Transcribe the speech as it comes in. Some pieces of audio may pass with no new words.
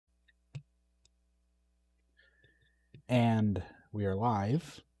And we are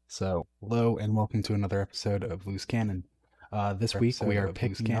live. So, hello and welcome to another episode of Loose Canon. This week we are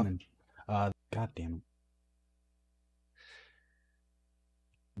picking up. God damn it.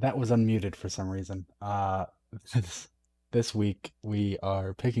 That was unmuted for some reason. This week we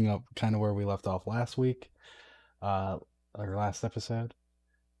are picking up kind of where we left off last week, our last episode.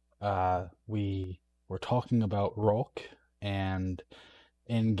 We were talking about Rolk, and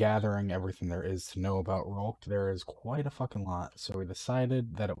in gathering everything there is to know about Rolk, there is quite a fucking lot. So we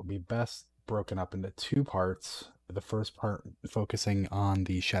decided that it would be best broken up into two parts. The first part focusing on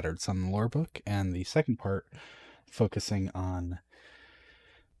the Shattered Sun lore book, and the second part focusing on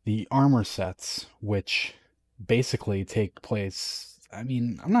the armor sets, which basically take place. I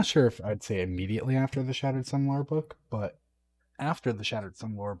mean, I'm not sure if I'd say immediately after the Shattered Sun lore book, but after the Shattered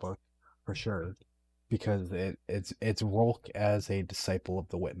Sun lore book, for sure, because it's Rolk as a disciple of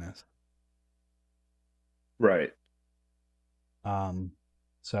the Witness. Right.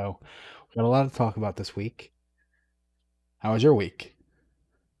 So we got a lot to talk about this week. How was your week?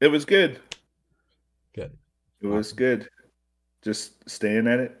 It was good. Good. It was Awesome. good. Just staying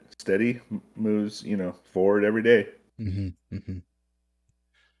at it. Steady moves, forward every day.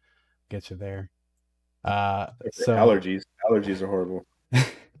 Get you there. Except for So allergies. Allergies are horrible.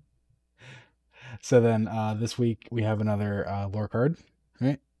 so then this week we have another lore card,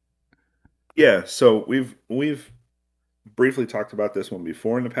 right? Yeah, so we've briefly talked about this one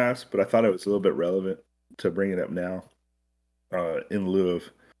before in the past, but I thought it was a little bit relevant to bring it up now, in lieu of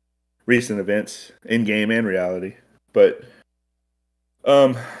recent events in game and reality. But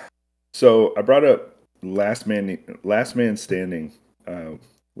um so I brought up last man standing,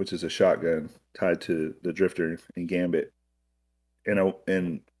 which is a shotgun tied to the drifter in Gambit.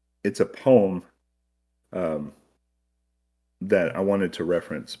 And it's a poem, um, that I wanted to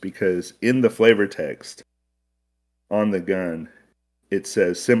reference because in the flavor text on the gun, it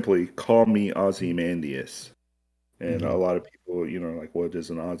says simply, "Call me Ozymandias." And a lot of people, are like, what is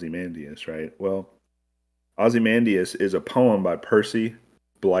an Ozymandias, right? Well, Ozymandias is a poem by Percy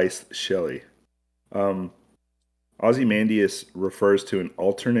Blythe Shelley. Um, Ozymandias refers to an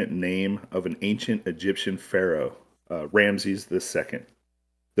alternate name of an ancient Egyptian pharaoh, Ramses II.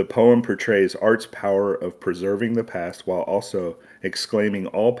 The poem portrays art's power of preserving the past while also exclaiming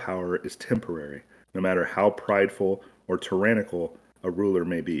all power is temporary, no matter how prideful or tyrannical a ruler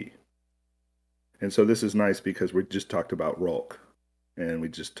may be. And so this is nice because we just talked about Rolk, and we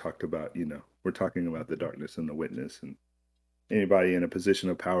just talked about, we're talking about the darkness and the witness, and anybody in a position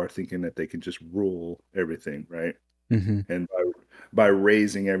of power thinking that they can just rule everything, right? And by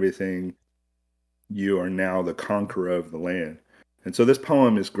raising everything, you are now the conqueror of the land. And so this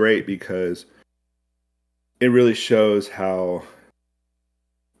poem is great because it really shows how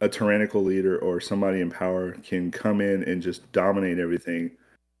a tyrannical leader or somebody in power can come in and just dominate everything,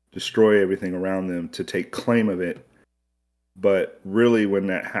 destroy everything around them to take claim of it. But really, when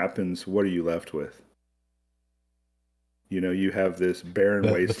that happens, what are you left with? You have this barren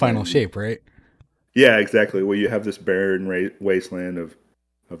The final wasteland. shape, right? Yeah, exactly. Well, you have this barren wasteland of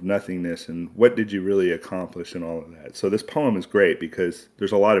nothingness, and what did you really accomplish in all of that? So this poem is great because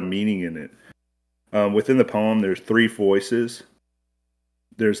there's a lot of meaning in it. Within the poem, there's three voices.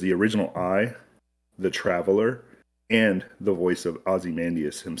 There's the original I, the traveler, and the voice of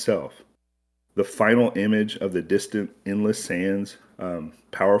Ozymandias himself. The final image of the distant, endless sands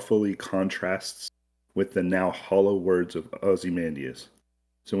powerfully contrasts with the now hollow words of Ozymandias.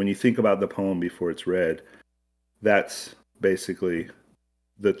 So when you think about the poem before it's read, that's basically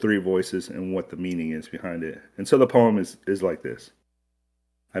the three voices and what the meaning is behind it. And so the poem is like this.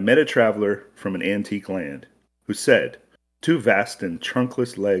 I met a traveler from an antique land who said, two vast and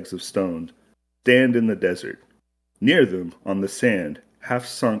trunkless legs of stone stand in the desert. Near them, on the sand, half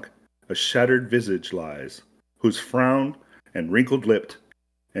sunk, a shattered visage lies, whose frown and wrinkled lip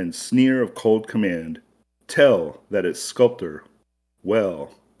and sneer of cold command tell that its sculptor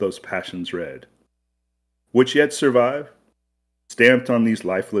well those passions read. Which yet survive? Stamped on these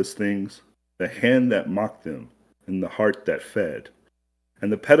lifeless things, the hand that mocked them and the heart that fed.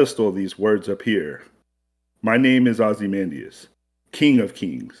 And the pedestal these words appear. My name is Ozymandias, King of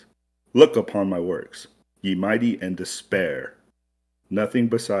Kings. Look upon my works, ye mighty, and despair. Nothing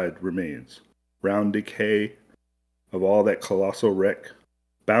beside remains. Round decay of all that colossal wreck,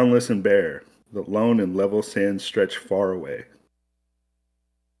 boundless and bare, the lone and level sands stretch far away.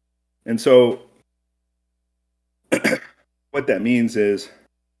 And so, what that means is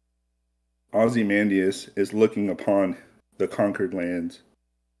Ozymandias is looking upon the conquered lands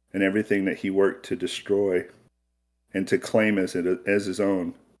and everything that he worked to destroy and to claim as his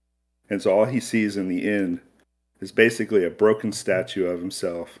own. And so all he sees in the end is basically a broken statue of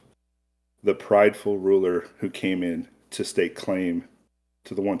himself, the prideful ruler who came in to stake claim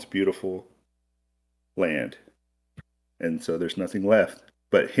to the once beautiful land. And so there's nothing left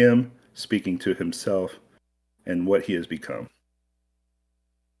but him speaking to himself and what he has become.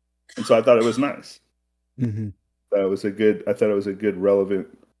 And so I thought it was nice. Mm-hmm. I thought it was a good relevant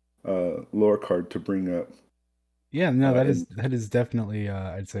lore card to bring up. Yeah, no, And that is definitely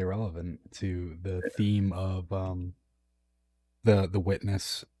I'd say relevant to the theme of the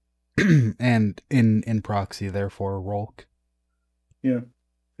witness and in proxy therefore Rolk. yeah,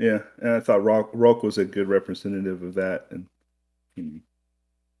 yeah, and I thought Rock was a good representative of that, and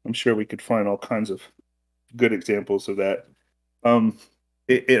I'm sure we could find all kinds of good examples of that. Um,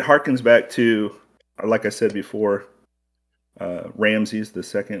 it harkens back to, like I said before, Ramses the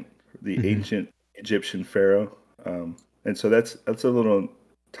second, the Mm-hmm. ancient Egyptian pharaoh, and so that's a little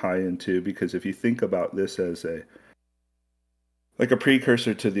tie into, because if you think about this as a like a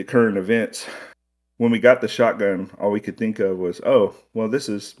precursor to the current events, when we got the shotgun, all we could think of was, oh, well, this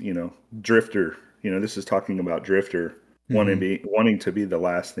is, Drifter. This is talking about Drifter Mm-hmm. wanting to be the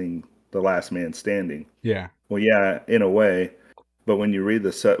last man standing. Yeah. Well, yeah, in a way, but when you read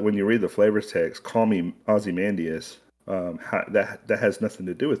the flavors text, call me Ozymandias. That has nothing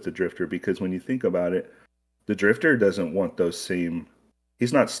to do with the Drifter, because when you think about it, the Drifter doesn't want those same.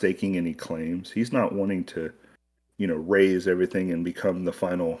 He's not staking any claims. He's not wanting to, raise everything and become the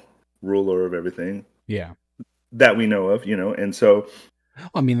final ruler of everything Yeah. that we know of, and so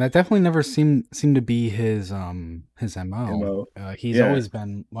I mean, that definitely never seemed to be his MO. MO, He's yeah, always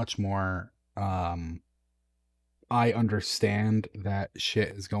been much more I understand that shit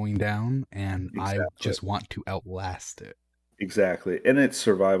is going down and I exactly, just want to outlast it. exactly, and it's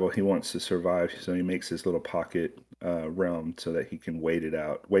survival. He wants to survive, so he makes his little pocket realm so that he can wait it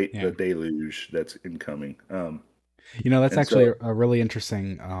out, wait the Yeah. deluge that's incoming. That's And actually so a really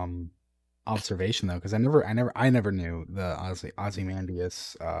interesting observation though, because I never knew the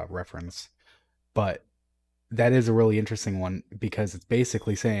Ozymandias reference, but that is a really interesting one because it's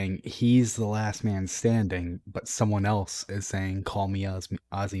basically saying he's the last man standing, but someone else is saying, "Call me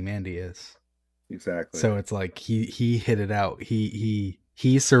Ozymandias." exactly, So it's like he hit it out. He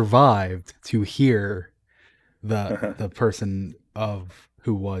survived to hear the person of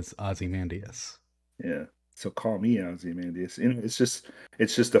who was Ozymandias. yeah. So call me Ozymandias. It's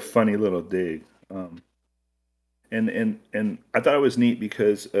just a funny little dig. And I thought it was neat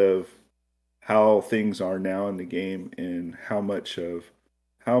because of how things are now in the game, and how much of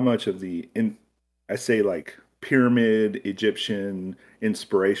the I say, like, pyramid Egyptian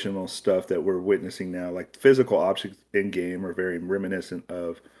inspirational stuff that we're witnessing now, like physical objects in game, are very reminiscent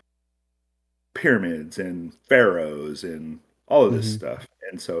of pyramids and pharaohs and all of this Hmm. stuff.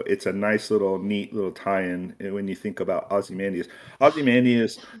 And so it's a nice little neat little tie-in when you think about Ozymandias.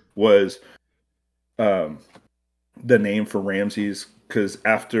 Ozymandias was um, the name for Ramses because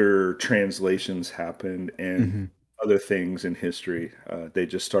after translations happened and Hmm. other things in history, they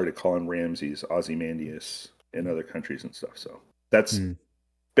just started calling Ramses Ozymandias in other countries and stuff. So that's Mm.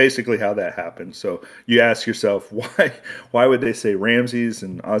 basically how that happened. So you ask yourself, why would they say Ramses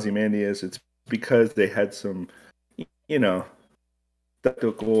and Ozymandias? It's because they had some, you know,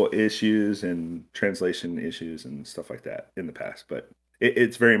 technical issues and translation issues and stuff like that in the past. But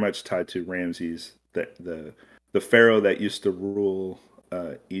it's very much tied to Ramses, the pharaoh that used to rule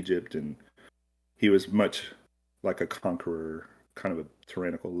Egypt, and he was much like a conqueror, kind of a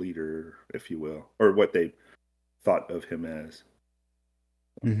tyrannical leader, if you will, or what they thought of him as.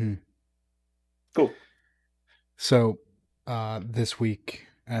 Hmm. Cool. So, this week,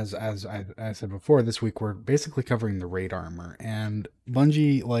 as I said before, this week we're basically covering the raid armor, and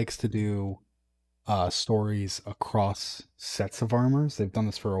Bungie likes to do stories across sets of armors. They've done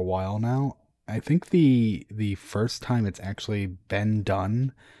this for a while now. I think the first time it's actually been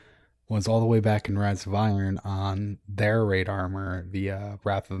done was all the way back in Rise of Iron on their raid armor, the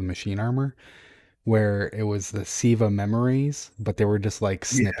Wrath of the Machine armor, where it was the Siva memories, but they were just like Yeah.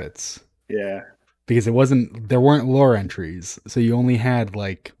 snippets Yeah. because there weren't lore entries, so you only had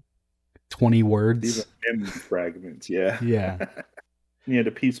like 20 Even words. memory fragments. Yeah. Yeah. You had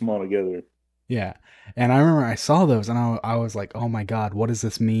to piece them all together. Yeah. And I remember I saw those and I was like, "Oh my god, what does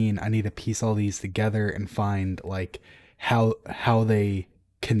this mean? I need to piece all these together and find like how they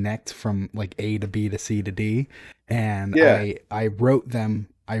connect from like A to B to C to D." And Yeah. I wrote them.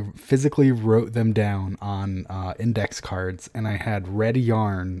 I physically wrote them down on index cards, and I had red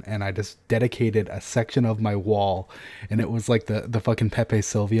yarn, and I just dedicated a section of my wall, and it was like the fucking Pepe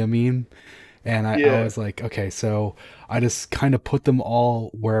Sylvia meme. And I Yeah. was like, okay, so I just kind of put them all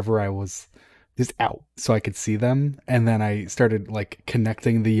wherever I was just out so I could see them. And then I started like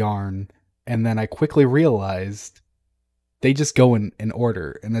connecting the yarn. And then I quickly realized they just go in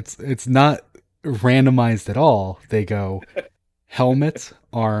order. And it's not randomized at all. They go helmet,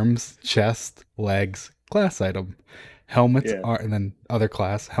 arms, chest, legs, class item. Helmet, Yeah. and then other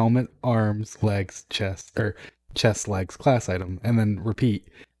class, helmet, arms, legs, chest, or chest, legs, class item, and then repeat.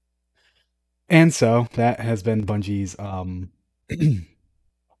 And so that has been Bungie's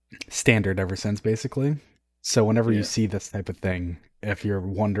standard ever since, basically. So whenever you Yeah. see this type of thing, if you're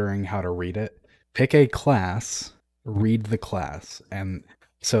wondering how to read it, pick a class, read the class, and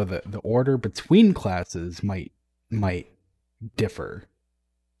so the order between classes might differ.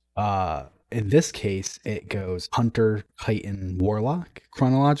 In this case, it goes Hunter, Titan, Warlock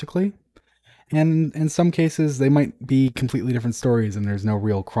chronologically. And in some cases, they might be completely different stories, and there's no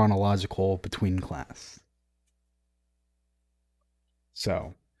real chronological between class.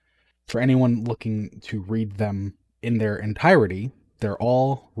 So, for anyone looking to read them in their entirety, they're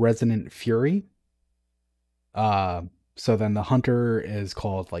all Resonant Fury. Uh, so then the Hunter is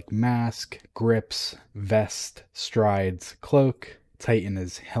called like Mask, Grips, Vest, Strides, Cloak. Titan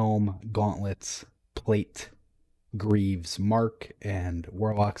is Helm, Gauntlets, Plate, Greaves, Mark, and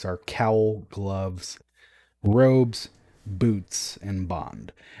Warlocks are Cowl, Gloves, Robes, Boots, and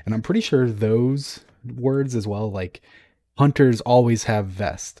Bond. And I'm pretty sure those words as well, like Hunters always have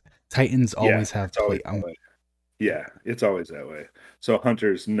Vest, Titans Yeah. always have It's always Plate. that way. Yeah, it's always that way. So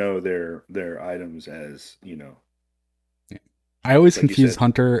hunters know their items as, I always like you confuse said,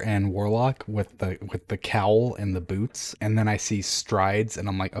 Hunter and Warlock with the cowl and the boots, and then I see Strides, and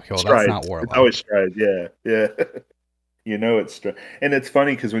I'm like, okay, well that's not strides. It's always Warlock. strides. Yeah, yeah. It's and it's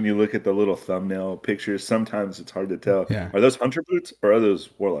funny because when you look at the little thumbnail pictures, sometimes it's hard to tell. Yeah, Are those hunter boots or are those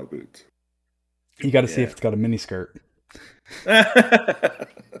warlock boots? you got to see if Yeah. it's got a mini skirt. There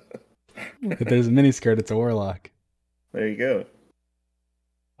If there's a mini skirt, it's a Warlock. you go.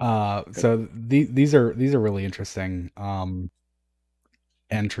 So these are really interesting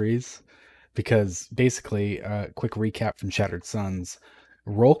entries because basically, quick recap from Shattered Suns.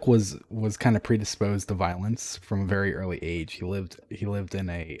 Rolk was kind of predisposed to violence from a very early age. He lived in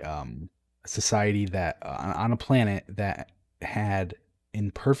a society that on a planet that had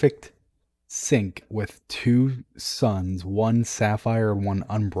in perfect sync with two suns, one sapphire, one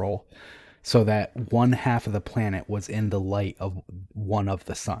umbral, so that one half of the planet was in the light of one of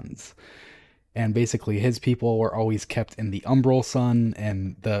the suns. And basically his people were always kept in the umbral sun,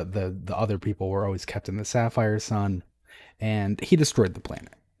 and the other people were always kept in the sapphire sun, and he destroyed the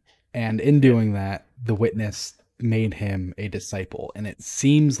planet. And in Yeah, doing that, the witness made him a disciple, and it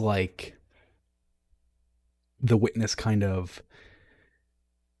seems like the witness kind of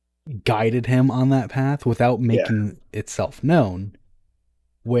guided him on that path without yeah. making itself known,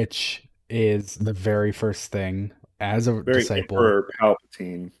 which is the very first thing as a Very disciple. Emperor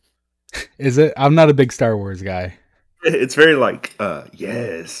Palpatine. Is it? I'm not a big Star Wars guy. It's very like,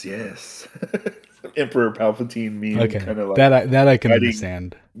 yes, yes. Emperor Palpatine meme, Okay, kind of like that I can guiding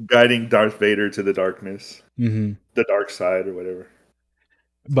understand. guiding Darth Vader to the darkness, Hmm. the dark side, or whatever.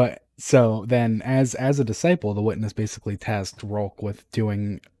 But so then, as a disciple, the witness basically tasked Rolk with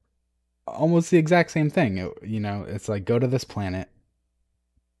doing almost the exact same thing. It's like go to this planet,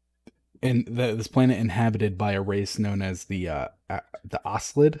 and this planet inhabited by a race known as the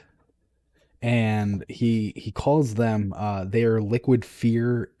Oslid, and he calls them they are liquid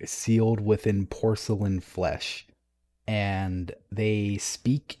fear sealed within porcelain flesh, and they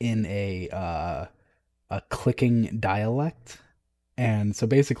speak in a clicking dialect. And so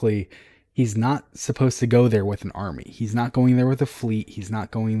basically, he's not supposed to go there with an army. He's not going there with a fleet. He's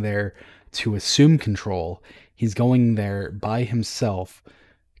not going there to assume control. He's going there by himself,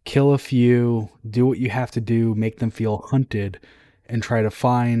 kill a few, do what you have to do, make them feel hunted, and try to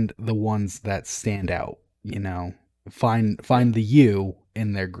find the ones that stand out. Yeah, Find the you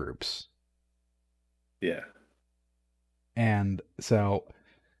in their groups. yeah, And so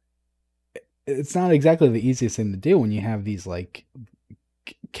it's not exactly the easiest thing to do when you have these like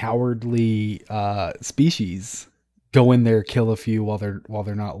cowardly species go in there, kill a few while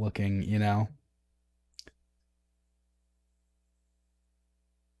they're not looking.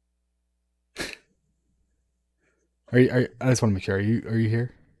 I just want to make sure, are you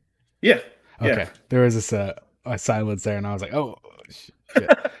here? yeah, yeah. Okay, there was this a silence there, and I was like, oh shit.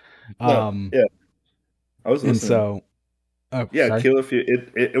 No, um yeah. I was and listening. so, oh, Yeah, sorry. kill if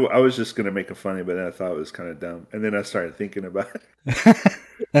you. I was just gonna make it funny, but then I thought it was kind of dumb, and then I started thinking about it.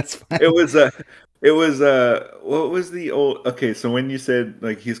 That's It fine. was what was the old? Okay, so when you said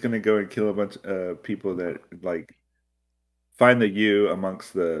like he's gonna go and kill a bunch of people that like find the you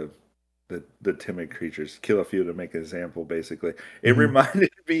amongst the the timid creatures, kill a few to make an example. Basically, it Hmm. reminded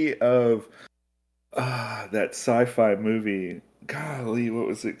me of that sci-fi movie. Golly, what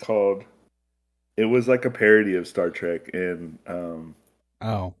was it called? It was like a parody of Star Trek, and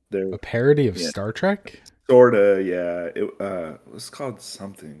Oh, there, a parody of yeah, Star Trek? sorta, yeah. It was called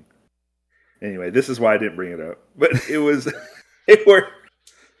something. Anyway, this is why I didn't bring it up, but it was, it were.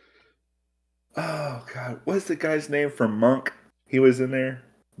 Oh God, what's the guy's name from Monk? He was in there,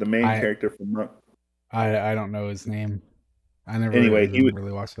 the main I character from Monk. I don't know his name. I never Anyway, even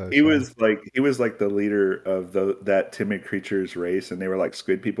really watched that he show. was like he was like the leader of that timid creatures race, and they were like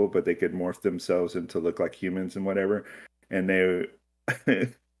squid people, but they could morph themselves into look like humans and whatever. And they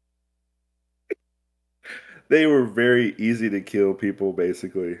they were very easy to kill people,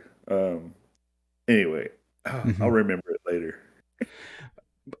 basically. Um, anyway, I'll Hmm. remember it later.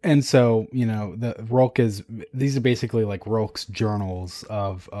 And so, the Rolk is these are basically like Rolk's journals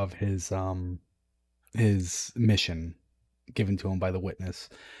of his mission given to him by the witness.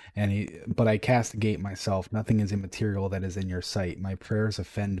 And but I castigate myself. Nothing is immaterial that is in your sight. My prayers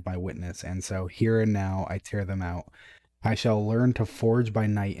offend my witness, and so here and now I tear them out. I shall learn to forge by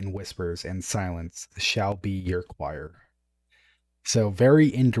night in whispers, and silence shall be your choir. So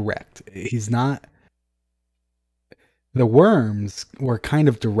very indirect. He's not. The worms were kind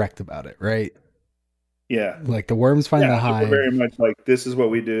of direct about it, right? Yeah, Like the worms find yeah, the they were very hive. much like this is what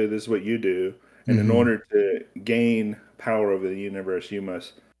we do, this is what you do, and in Hmm. order to gain power over the universe, you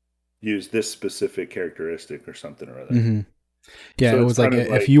must use this specific characteristic or something or other. Hmm. Yeah, it So it's was like kind of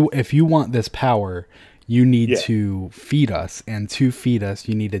if like, you want this power, you need yeah. to feed us, and to feed us,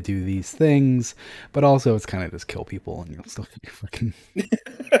 you need to do these things. But also, it's kind of just kill people, and you'll still get your fucking.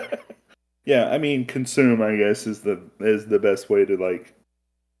 Yeah, I mean, consume, I guess, is the best way to like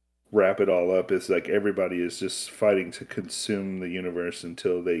wrap it all up. Is like everybody is just fighting to consume the universe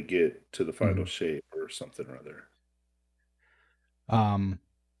until they get to the final Mhm. shape or something or other. Um,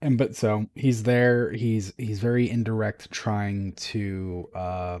 and but so he's there. He's very indirect, trying to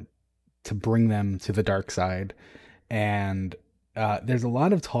bring them to the dark side, and there's a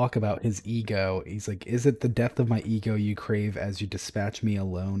lot of talk about his ego. He's like, "Is it the death of my ego you crave as you dispatch me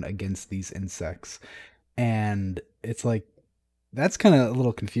alone against these insects?" And it's like that's kind of a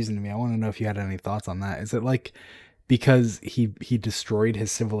little confusing to me. I want to know if you had any thoughts on that. Is it like because he destroyed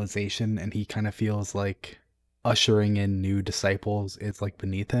his civilization and he kind of feels like ushering in new disciples is like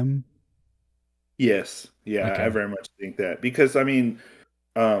beneath him? Yes, yeah, I Okay. very much think that because I mean,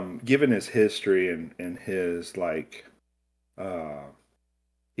 given his history and his like, uh,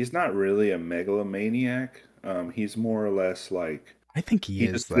 he's not really a megalomaniac. He's more or less like I think he he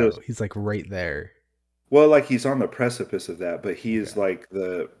is just feels though. He's like right there. well, like he's on the precipice of that, but Okay. he is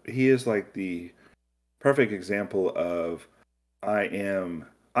like the perfect example of I am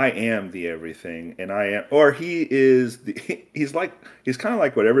I am the everything and I am or he is the he's kind of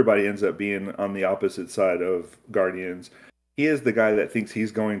like what everybody ends up being on the opposite side of Guardians. He is the guy that thinks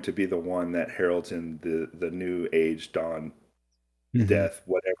he's going to be the one that heralds in the new age dawn, Hmm. death,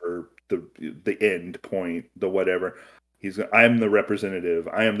 whatever the end point, the whatever. I'm the representative.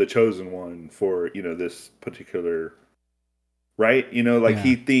 I am the chosen one for, this particular, right? Like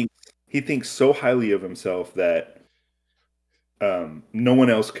Yeah. he thinks so highly of himself that no one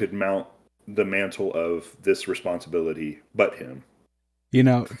else could mount the mantle of this responsibility but him.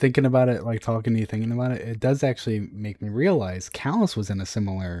 Thinking about it, like talking to you, thinking about it, it does actually make me realize Callus was in a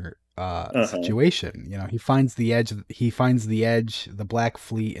similar Uh huh. situation. He finds the edge, the Black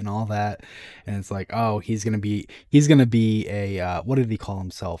Fleet, and all that, and it's like, oh, he's gonna be a what did he call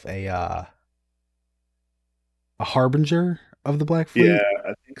himself? A harbinger of the Black Yeah, Fleet.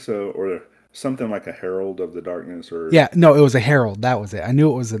 I think so, or something like a herald of the darkness, or Yeah, no, it was a herald. That was it. I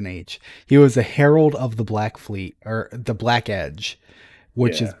knew it was an H. He was a herald of the Black Fleet or the Black Edge,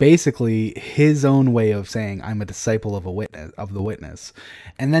 which is yeah, basically his own way of saying I'm a disciple of the witness.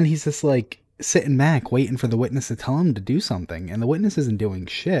 And then he's just like sitting back waiting for the witness to tell him to do something, and the witness isn't doing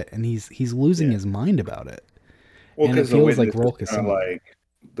shit, and he's losing yeah. his mind about it. Well, And it because the feels like witness is Rolk is kind of similar. like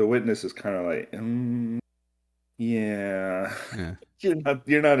the witness is kind of like, yeah, Yeah.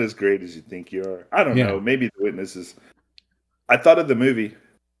 you're not as great as you think you are. I don't know. Yeah. Maybe the witness is. I thought of the movie,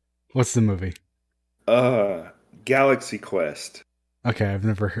 What's the movie? uh, Galaxy Quest. Okay, I've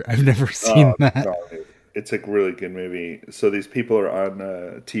never Oh, seen that. no, it's a really good movie. So these people are on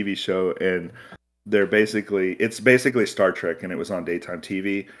a TV show, and it's basically Star Trek, and it was on daytime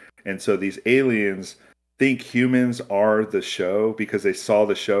TV. And so these aliens think humans are the show because they saw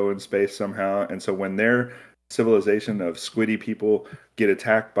the show in space somehow. And so when their civilization of squiddy people get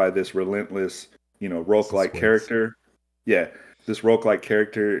attacked by this relentless, It's the Rolk-like squids. character, yeah. this roguelike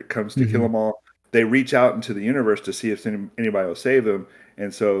character comes to kill Hmm. them all. They reach out into the universe to see if anybody will save them.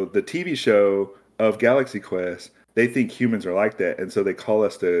 And so the TV show of Galaxy Quest, they think humans are like that, and so they call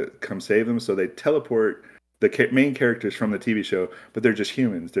us to come save them. So they teleport the main characters from the TV show, but they're just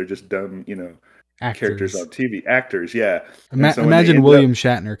humans. They're just dumb, characters Actors. on TV, actors, yeah. And so when they Imagine ended up William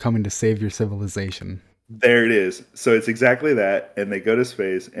Shatner coming to save your civilization. there, it is. So it's exactly that, and they go to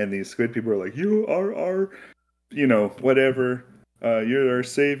space, and these squid people are like, "You are our, whatever. You're our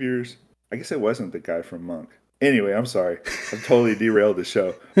saviors." I guess it wasn't the guy from Monk. Anyway, I'm sorry. I've totally derailed the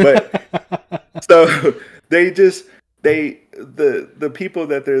show, but so they just the people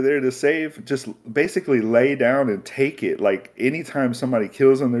that they're there to save just basically lay down and take it. Like anytime somebody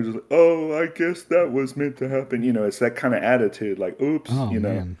kills them, they're just like, "Oh, I guess that was meant to happen." It's that kind of attitude. Like, "Oops," Oh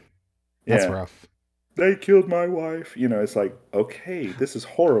man, that's Yeah, rough. they killed my wife. It's like, okay, this is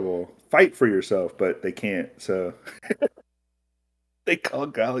horrible. Fight for yourself, but they can't. So they call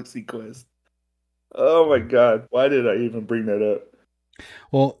Galaxy Quest. Oh my god, why did I even bring that up?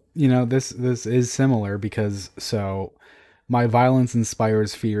 Well, this is similar because my violence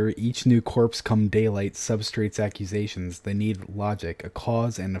inspires fear. Each new corpse come daylight substrates accusations. They need logic, a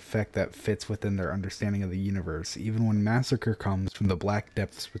cause and effect that fits within their understanding of the universe. Even when massacre comes from the black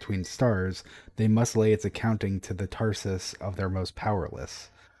depths between stars, they must lay its accounting to the Tarsus of their most powerless.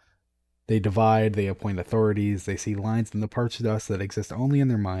 They divide, they appoint authorities, they see lines in the parched dust that exist only in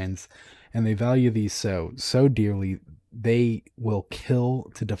their minds, and they value these so dearly they will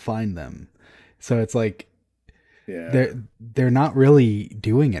kill to define them. So it's like Yeah, they're not really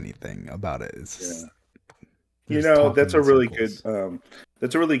doing anything about it. It's yeah. just, they're just talking That's a in really good circles.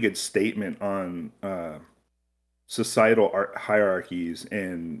 statement on societal hierarchies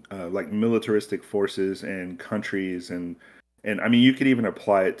and like militaristic forces and countries and I mean you could even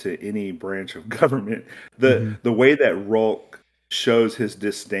apply it to any branch of government. The Hmm. the way that Rolk shows his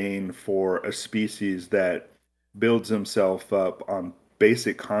disdain for a species that builds himself up on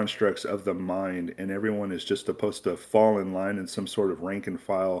basic constructs of the mind, and everyone is just supposed to fall in line in some sort of rank and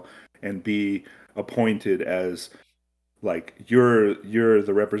file and be appointed as like you're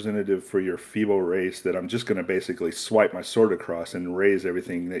the representative for your feeble race that I'm just going to basically swipe my sword across and raise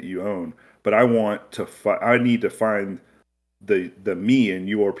everything that you own. But I need to find the me and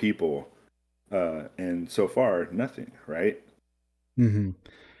your people. And so far nothing, right? Hmm.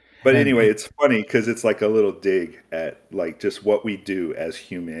 But And anyway, it's funny because it's like a little dig at like just what we do as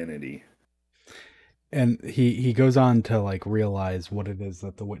humanity. he goes on to like realize what it is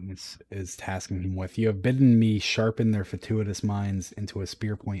that the witness is tasking him with. You have bidden me sharpen their fatuous minds into a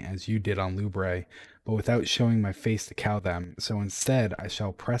spear point as you did on Lubre, but without showing my face to cow them. So instead I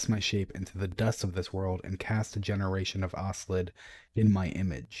shall press my shape into the dust of this world and cast a generation of Oslid in my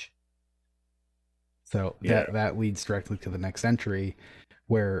image. So Yeah, that leads directly to the next entry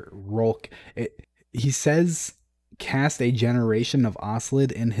where Rolk he says cast a generation of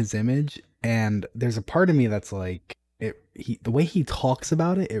Oslid in his image, and there's a part of me that's like the way he talks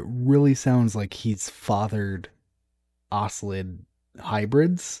about it, it really sounds like he's fathered Oslid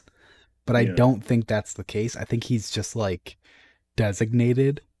hybrids, but I yeah. don't think that's the case. I think he's just like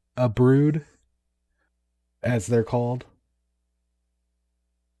designated a brood as they're called.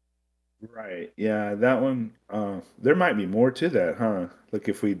 Right. Yeah, that one there might be more to that, huh? Like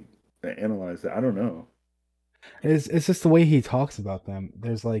if we analyze that. I don't know. It's just the way he talks about them.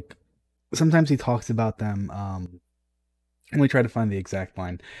 There's like sometimes he talks about them. Let me try to find the exact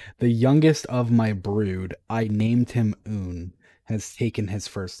line. The youngest of my brood, I named him Un, has taken his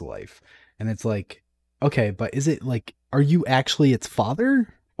first life. And it's like, okay, but is it like, are you actually its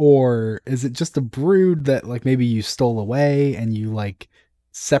father? Or is it just a brood that like maybe you stole away and you like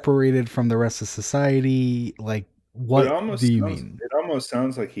separated from the rest of society? Like, But what do you mean? it almost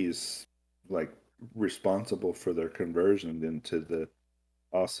sounds like he's like responsible for their conversion into the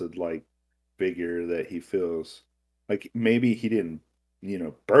Asad like figure that he feels like maybe he didn't,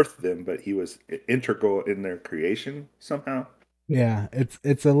 birth them, but he was integral in their creation somehow. Yeah,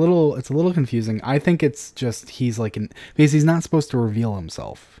 it's a little confusing. I think it's just he's like an because he's not supposed to reveal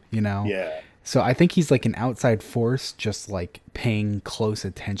himself, you know. Yeah. So I think he's like an outside force just like paying close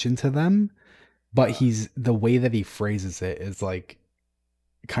attention to them, but Uh, he's the way that he phrases it is like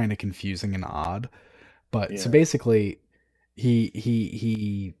kind of confusing and odd. But so yeah. basically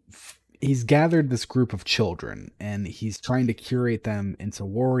he's gathered this group of children and he's trying to curate them into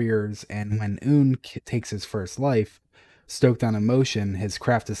warriors, and when Un takes his first life, stoked on emotion, his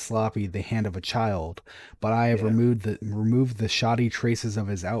craft is sloppy, the hand of a child. But I have Yeah. removed the shoddy traces of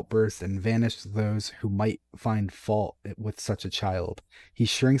his outburst and vanished those who might find fault with such a child. He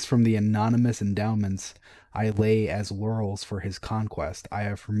shrinks from the anonymous endowments I lay as laurels for his conquest. I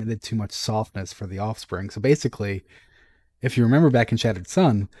have permitted too much softness for the offspring. So basically, if you remember back in Shattered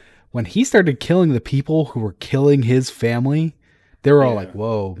Sun, when he started killing the people who were killing his family, they were all like, Yeah.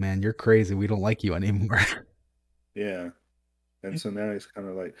 "Whoa, man, you're crazy. We don't like you anymore." Yeah. And so now he's kind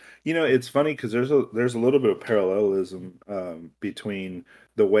of like, it's funny because there's a little bit of parallelism between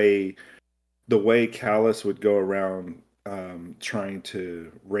the way Callus would go around trying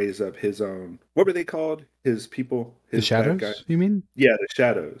to raise up his own. What were they called? His people, The his bad guy. Shadows, you mean? Yeah, the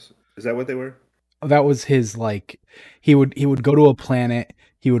Shadows. Is that what they were? That was his like he would go to a planet,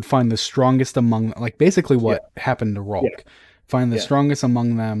 he would find the strongest among, like basically Yeah, what happened to yeah, Rolk. Find the yeah. strongest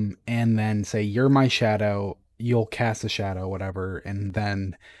among them and then say, "You're my shadow, you'll cast a shadow, whatever." And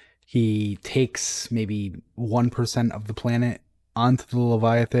then he takes maybe 1% of the planet onto the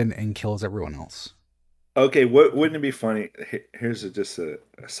Leviathan and kills everyone else. Okay, wouldn't it be funny? Here's just a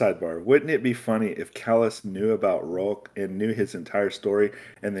sidebar. Wouldn't it be funny if Callus knew about Rolk and knew his entire story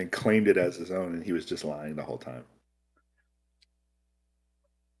and then claimed it as his own and he was just lying the whole time?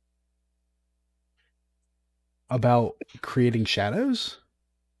 About creating shadows?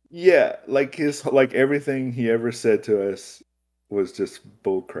 Yeah, like everything he ever said to us was just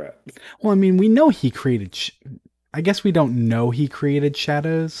bull crap. Well, I mean, we know he created I guess we don't know he created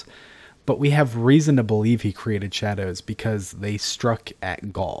shadows, but we have reason to believe he created shadows because they struck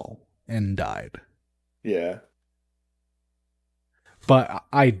at Gaul and died. Yeah. But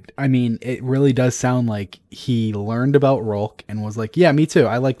I mean, it really does sound like he learned about Rolk and was like, "Yeah, me too.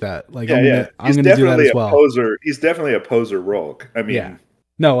 I like that. Like, Yeah, yeah. I'm gonna do that as well." He's definitely a poser Rolk. I Yeah, mean,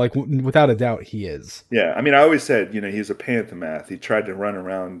 no, like without a doubt, he is. yeah, I mean, I always said, he's a pantomath. He tried to run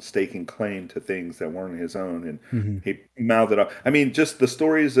around staking claim to things that weren't his own, and Hmm. he mouthed it off. I mean, just the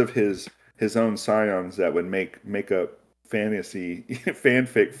stories of his own scions that would make up fantasy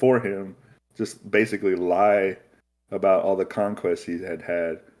fanfic for him, just basically lie about all the conquests he had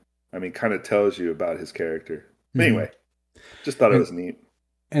had. I mean, kind of tells you about his character. But Hmm. anyway, just thought it And was neat.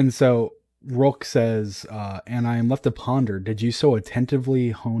 and so Rolk says, "And I am left to ponder. Did you so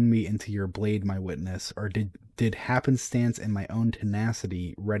attentively hone me into your blade, my witness, or did happenstance and my own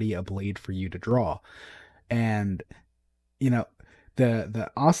tenacity ready a blade for you to draw?" And you know,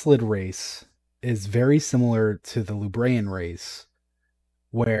 the Oslid race is very similar to the Lubraean race,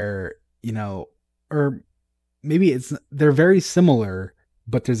 where or maybe they're very similar,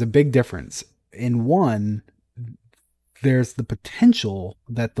 but there's a big difference. In one, there's the potential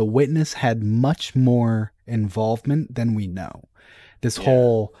that the witness had much more involvement than we know. This Yeah,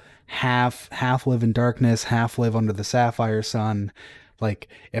 whole half live in darkness, half live under the sapphire sun. Like,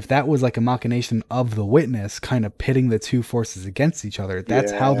 if that was like a machination of the witness, kind of pitting the two forces against each other,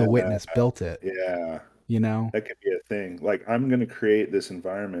 that's how the yeah, witness built it, yeah. you know? That could be a thing. Like, I'm going to create this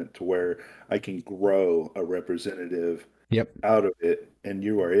environment to where I can grow a representative Yep. out of it, and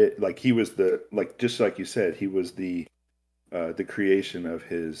you are it. Like he was just like you said, he was the creation of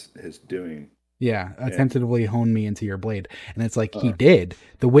his doing. Yeah, And attentively hone me into your blade. And it's like he uh, did.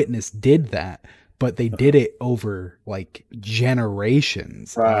 The witness did that, but they uh, did it over like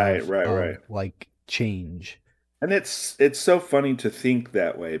generations right, of right, right. like change. And it's so funny to think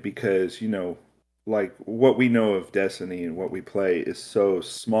that way because like what we know of Destiny and what we play is so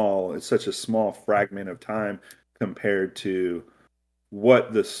small. It's such a small fragment of time compared to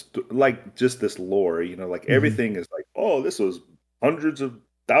what like just this lore, like Hmm. everything is like, oh, this was hundreds of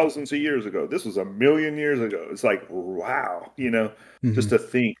thousands of years ago. This was a million years ago. It's like, wow, just Hmm. to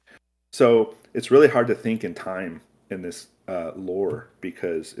think. So it's really hard to think in time in this lore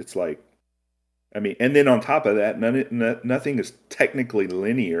because it's like, I mean, and then on top of that, nothing is technically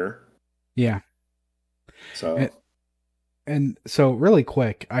linear. Yeah. So And so really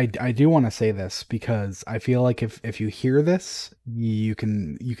quick, I do want to say this because I feel like if you hear this, you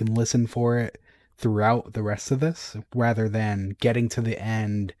can listen for it throughout the rest of this rather than getting to the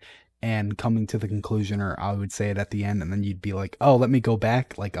end and coming to the conclusion, or I would say it at the end and then you'd be like, "Oh, let me go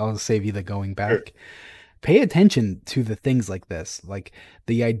back." Like, I'll save you the going sure, back. Pay attention to the things like this, like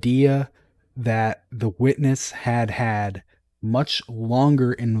the idea that the witness had much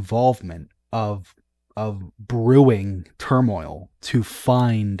longer involvement of brewing turmoil to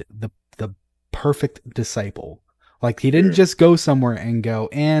find the perfect disciple. Like, he didn't sure, just go somewhere and go,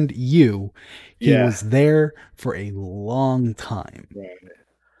 "And you." He yeah, was there for a long time. right,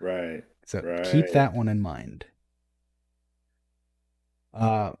 right, So keep right. that one in mind.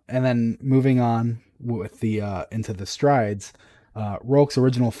 And then moving on, with the Into the Strides, Rolk's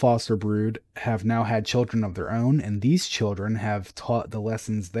original foster brood have now had children of their own, and these children have been taught the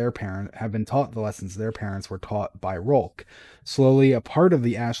lessons their parents were taught by Rolk. Slowly, a part of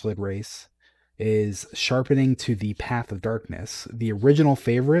the Ashlid race is sharpening to the path of darkness. The original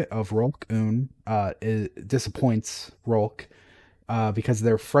favorite of Rolk, Un, disappoints Rolk because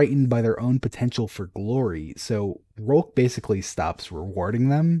they're frightened by their own potential for glory. So Rolk basically stops rewarding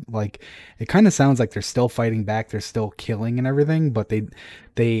them. Like it kind of sounds like they're still fighting back, they're still killing and everything, but they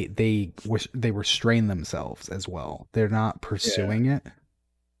restrain themselves as well. They're not Yeah. pursuing it.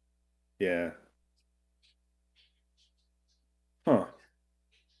 Yeah. Huh.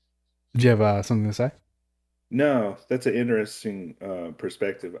 Do you have something to say? No, that's an interesting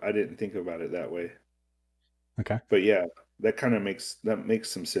perspective. I didn't think about it that way. Okay. But yeah, that makes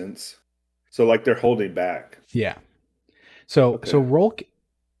some sense. So like they're holding back. Yeah. So Okay. Rolk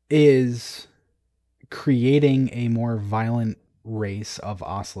is creating a more violent race of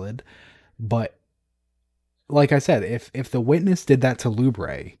Oslid, but like I said, if the witness did that to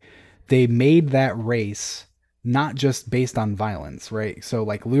Lubre, they made that race not just based on violence, right? So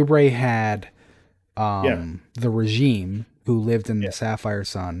like Lubre had Yeah. the regime who lived in the Yeah. Sapphire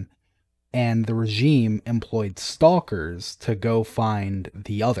Sun, and the regime employed stalkers to go find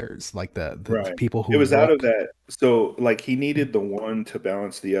the others, like the Right. people It who was out of Rolk. that. So like he needed the one to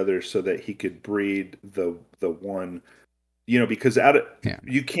balance the other so that he could breed the one, because out of Yeah,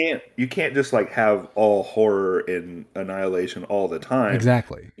 you can't just like have all horror and annihilation all the time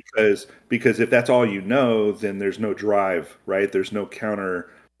exactly. because if that's all you know, then there's no drive, right? There's no counter,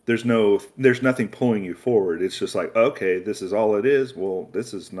 there's nothing pulling you forward. It's just like, okay, this is all it is. Well,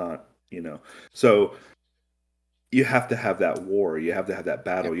 this is not, you know. So you have to have that war, you have to have that Yeah.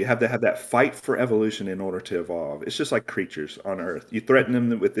 battle, you have to have that fight for evolution in order to evolve. It's just like creatures on Earth. You threaten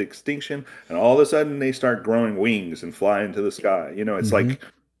them with extinction, and all of a sudden they start growing wings and fly into the sky. It's Mm-hmm. like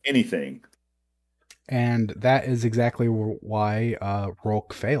anything. And that is exactly why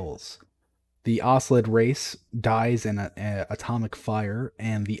Rolk fails. The Oslid race dies in a atomic fire,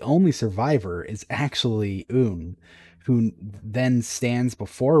 and the only survivor is actually Un, who then stands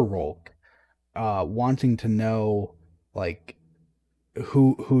before Rolk, wanting to know like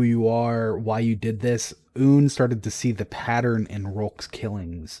who you are, why you did this. Un started to see the pattern in Rolk's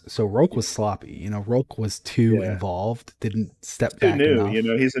killings, so Rolk Yeah. was sloppy. Rolk was too Yeah. involved, didn't step Too back new,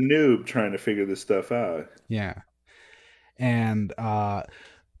 enough. he's a noob trying to figure this stuff out. Yeah, and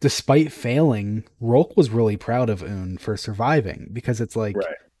despite failing, Rolk was really proud of Un for surviving because it's like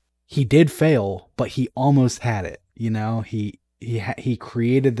Right. he did fail, but he almost had it. He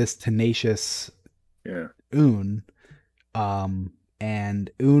created this tenacious Yeah. Un, um, and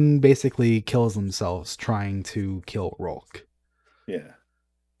Un basically kills themselves trying to kill Rolk. Yeah.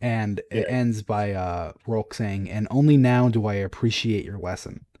 And it Yeah. ends by Rolk saying, "And only now do I appreciate your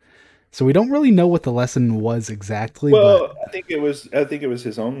lesson." So we don't really know what the lesson was exactly, but Well, I think it was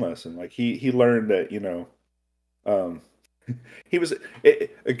his own lesson. Like he learned that, um he was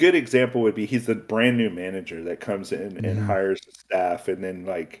a good example would be he's the brand new manager that comes in and mhm, hires the staff, and then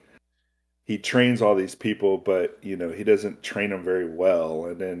like he trains all these people, but he doesn't train them very well,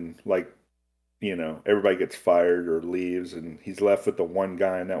 and then like everybody gets fired or leaves, and he's left with the one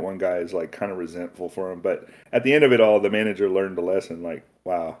guy, and that one guy is like kind of resentful for him. But at the end of it all, the manager learned a lesson. Like,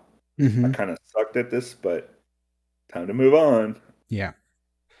 wow, I mhm, kind of sucked at this, but time to move on. yeah.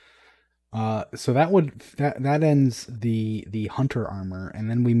 So that ends the hunter armor, and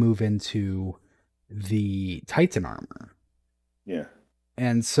then we move into the Titan armor. Yeah,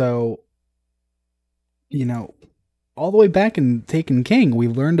 And so, you know, all the way back in Taken King, we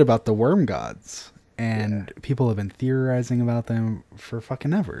learned about the worm gods. yeah, And people have been theorizing about them for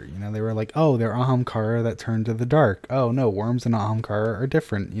fucking ever. They were like, oh, they're Ahamkara that turned to the dark. Oh, no, worms and Ahamkara are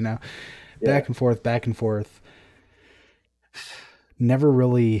different, yeah, back and forth, back and forth. Never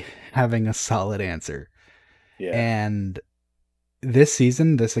really having a solid answer. yeah. And this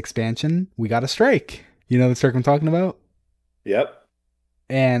season, this expansion, we got a strike. You know the strike I'm talking about? Yep.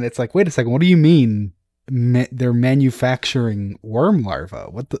 And it's like, wait a second, what do you mean they're manufacturing worm larvae?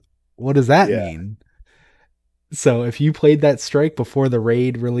 What does that Yeah. mean? So if you played that strike before the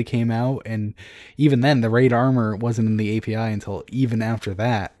raid really came out, and even then the raid armor wasn't in the API until even after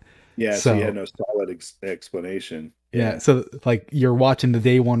that. Yeah. So you had So no solid explanation. yeah, Yeah. so like you're watching the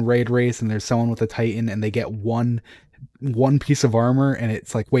day one raid race and there's someone with a Titan and they get one piece of armor and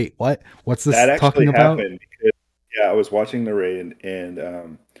it's like, wait, what? What's That this talking actually about? happened because, yeah, I was watching the raid, and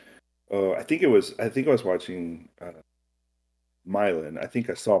oh, I think I was watching. Mylan. I think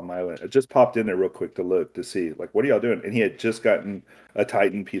I saw Mylan. I just popped in there real quick to look to see, like, what are y'all doing? And he had just gotten a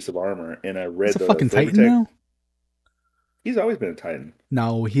Titan piece of armor, and I He's read a the fucking flavor Titan text. now? He's always been a Titan.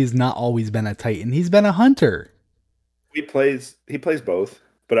 No, he's not always been a Titan. He's been a hunter. He plays both,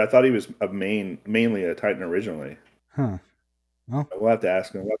 but I thought he was mainly a Titan originally. Huh. Well. We'll have to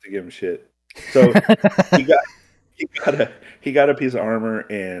ask him. We'll have to give him shit. So he got he got a piece of armor,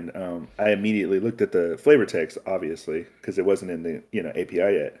 and I immediately looked at the flavor text, obviously, because it wasn't in the API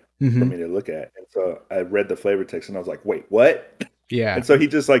yet for hmm me to look at. And so I read the flavor text, and I was like, "Wait, what?" Yeah. And so he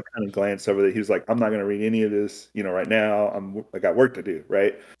just like kind of glanced over there. He was like, "I'm not going to read any of this, right now. I got work to do,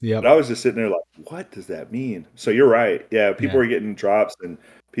 right?" But Yep. I was just sitting there like, "What does that mean?" So you're right. Yeah, people Yeah. were getting drops and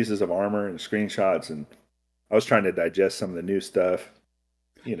pieces of armor and screenshots, and I was trying to digest some of the new stuff.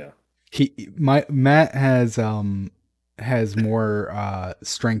 You know, My Matt has more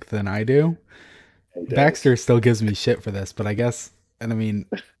strength than I do. he does. Baxter still gives me shit for this, but I guess, and I mean,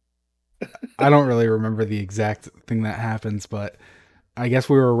 I don't really remember the exact thing that happens, but I guess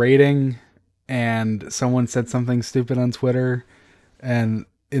we were raiding and someone said something stupid on Twitter, and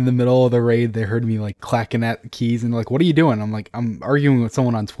in the middle of the raid they heard me like clacking at keys and like, what are you doing? I'm like, I'm arguing with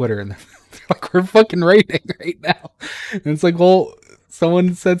someone on Twitter, and they're like, we're fucking raiding right now. And it's like, well,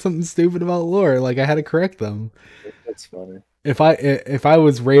 someone said something stupid about lore, like I had to correct them. That's funny. If I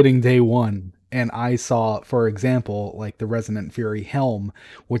was raiding day one and I saw, for example, like the Resonant Fury helm,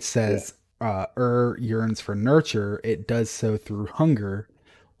 which Yeah, says yearns for nurture, it does so through hunger,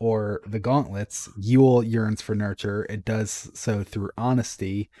 or the gauntlets, Yule yearns for nurture, it does so through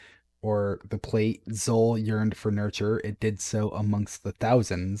honesty, or the plate, Zol yearned for nurture, it did so amongst the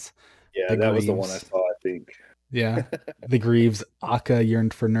thousands. yeah, The that was the one I Greaves, saw. I think. yeah. The Greaves, Akka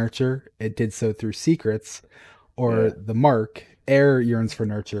yearned for nurture, it did so through secrets, or Yeah, the mark, air yearns for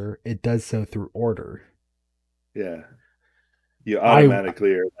nurture, it does so through order. yeah. You I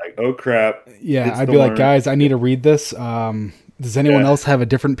automatically are like, "Oh crap, Yeah, it's I'd the be like, worm." guys, I need to read this. Does anyone Yeah, else have a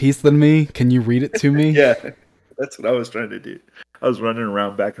different piece than me? Can you read it to me? yeah. That's what I was trying to do. I was running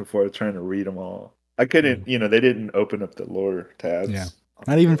around back and forth trying to read them all. I couldn't, Mm. they didn't open up the lore Yeah. tabs on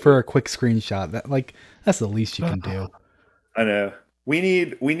Not the even for raid. a quick screenshot. That's the least you can do. I know. We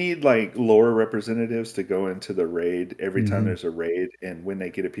need like lore representatives to go into the raid every time hmm there's a raid, and when they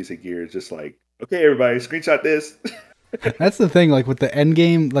get a piece of gear, it's just like, okay, everybody, screenshot this. That's the thing, like with the end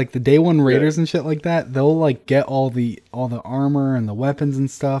game, like the day one Yeah, raiders and shit like that, they'll like get all the armor and the weapons and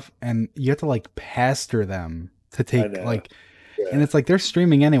stuff, and you have to like pastor them to I take know. like, and Yeah, it's like they're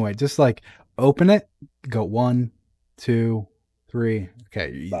streaming anyway. Just like open it, go one, two, three.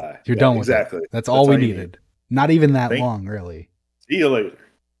 Okay, bye. you're Yeah, done with it. exactly. That's That's all all we you need. needed. Not even that Thank. long, really. See you later.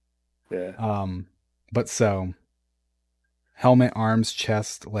 Yeah, Um, but so helmet, arms,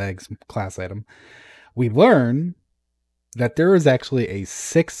 chest, legs, class item. We learn that there is actually a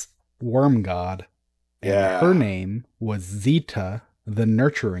sixth worm god, and her yeah. name was Zeta, the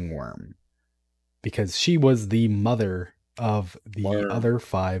nurturing worm, because she was the mother of the Worm. other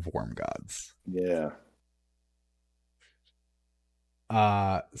five worm gods. Yeah.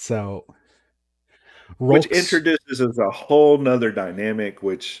 So Which Rolk's, introduces us a whole nother dynamic,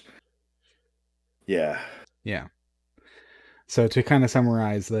 which, yeah. yeah. So to kind of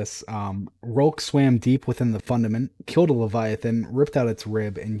summarize this, Rolk swam deep within the fundament, killed a leviathan, ripped out its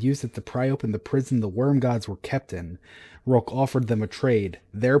rib, and used it to pry open the prison the worm gods were kept in. Rolk offered them a trade,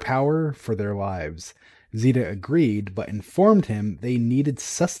 their power for their lives. Zeta agreed, but informed him they needed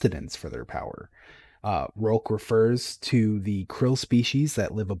sustenance for their power. Rolk refers to the krill species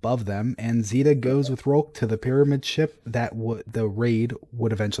that live above them, and Zeta goes with Rolk to the pyramid ship that the raid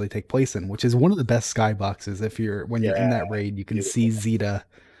would eventually take place in, which is one of the best skyboxes. If you're when you're in Yeah. that raid, you can see Beautiful. Zeta.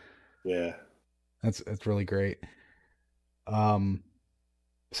 Yeah. That's really great. Um,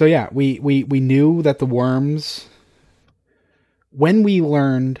 so yeah, we knew that the worms. When we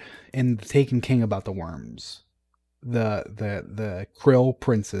learned in the Taken King about the worms, the krill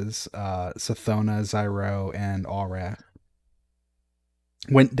princes, Sathona, Zyro, and Alrath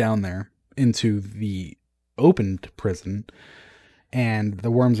went down there into the opened prison, and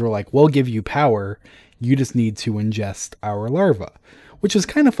the worms were like, we'll give you power, you just need to ingest our larva, which is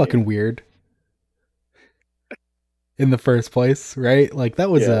kind of Yeah. fucking weird in the first place, right? Like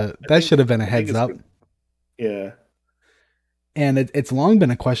Yeah. that should have been a I think heads it's up. good. Yeah. And it's long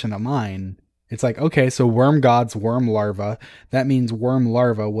been a question of mine. It's like, okay, so worm gods, worm larva, that means worm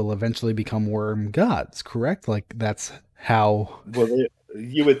larva will eventually become worm gods, correct? Like that's how. Well,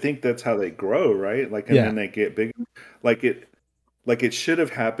 you would think that's how they grow, right? Like, and Yeah. then they get big. Like it should have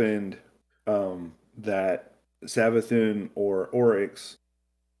happened that Savathun or Oryx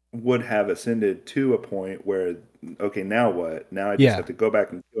would have ascended to a point where, okay, now what? Now I just Yeah. have to go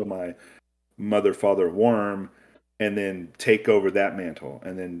back and kill my mother, father, worm, and then take over that mantle,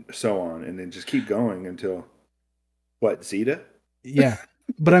 and then so on, and then just keep going until what? Zeta? Yeah.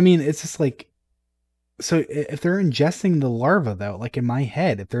 But I mean, it's just like, so if they're ingesting the larva though, like in my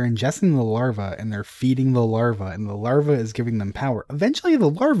head, if they're ingesting the larva and they're feeding the larva and the larva is giving them power, eventually the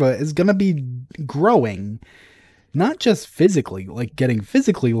larva is going to be growing, not just physically, like getting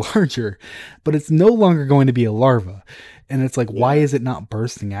physically larger, but it's no longer going to be a larva. And it's like, why Yeah, is it not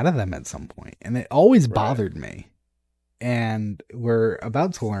bursting out of them at some point? And it always right. bothered me. And we're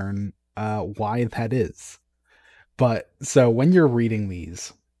about to learn why that is. But so when you're reading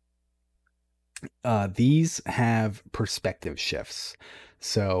these have perspective shifts.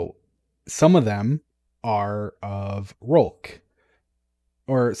 So some of them are of Rolk,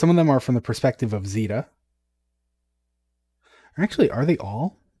 or some of them are from the perspective of Zeta. Actually, are they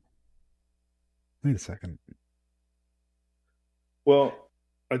all? Wait a second. Well,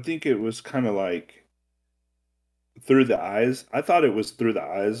 I think it was kind of like through the eyes. I thought it was through the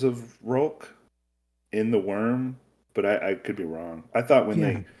eyes of Rolk in the worm, but I could be wrong. I thought when Yeah,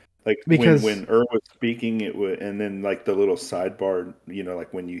 they like because when was speaking, it would, and then like the little sidebar,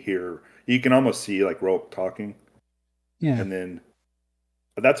 like when you hear, you can almost see like Rolk talking, yeah. and then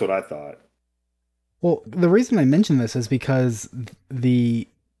that's what I thought. Well, the reason I mention this is because the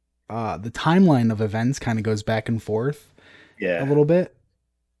timeline of events kind of goes back and forth a Yeah, little bit.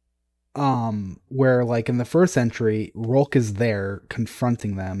 Where like in the first entry, Rolk is there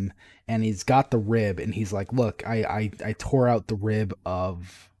confronting them, and he's got the rib, and he's like, "Look, I tore out the rib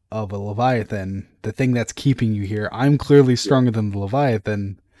of a Leviathan, the thing that's keeping you here. I'm clearly yeah, stronger than the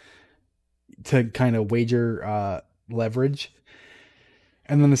Leviathan," to kind of wager leverage.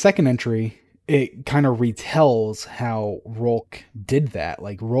 And then the second entry, it kind of retells how Rolk did that.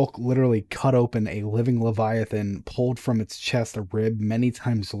 Like Rolk literally cut open a living Leviathan, pulled from its chest a rib many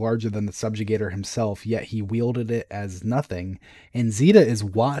times larger than the subjugator himself, yet he wielded it as nothing. And Zeta is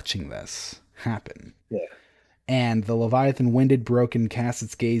watching this happen. yeah, And the Leviathan, winded, broken, casts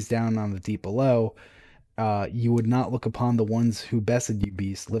its gaze down on the deep below. You would not look upon the ones who bested you,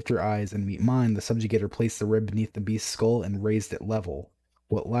 beast. Lift your eyes and meet mine. The subjugator placed the rib beneath the beast's skull and raised it level.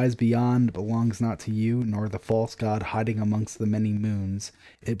 What lies beyond belongs not to you, nor the false god hiding amongst the many moons.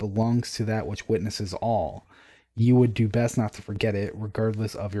 It belongs to that which witnesses all. You would do best not to forget it,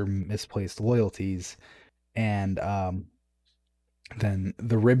 regardless of your misplaced loyalties. And then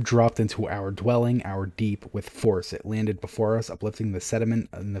the rib dropped into our dwelling, our deep, with force. It landed before us, uplifting the sediment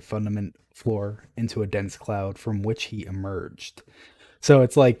and the fundament floor into a dense cloud from which he emerged. So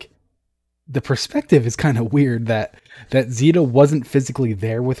it's like the perspective is kind of weird that Zeta wasn't physically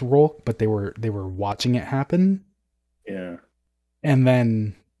there with Rolk, but they were watching it happen, yeah, and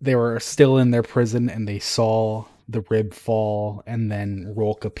then they were still in their prison and they saw the rib fall, and then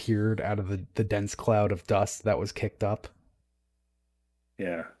Rolk appeared out of the dense cloud of dust that was kicked up.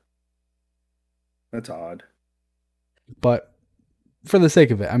 yeah. That's odd. But for the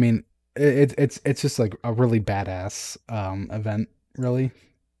sake of it, I mean, it's just like a really badass event, really.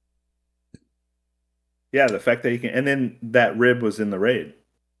 Yeah, the fact that you can, and then that rib was in the raid.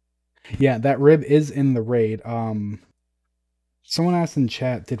 Yeah, that rib is in the raid. Someone asked in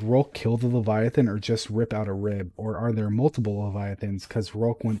chat, did Rolk kill the Leviathan or just rip out a rib? Or are there multiple Leviathans? Because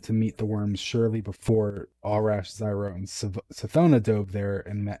Rolk went to meet the worms surely before Arash, Zyro, and Sathona dove there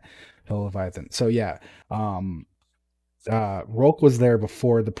and met the Leviathan. So yeah, um, Rolk was there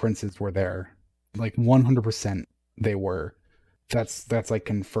before the princes were there. Like 100% they were. That's like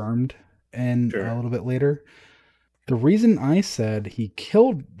confirmed and a Sure. little bit later. The reason I said he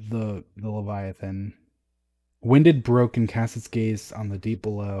killed the Leviathan, winded, broke, and cast its gaze on the deep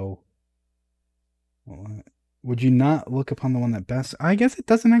below. Would you not look upon the one that best? I guess it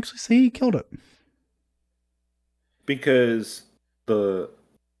doesn't actually say he killed it. Because the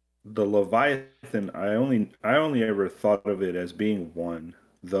the Leviathan, I only ever thought of it as being one,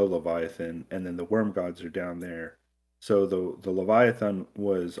 the Leviathan, and then the worm gods are down there. So the Leviathan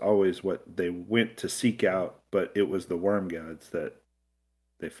was always what they went to seek out, but it was the worm gods that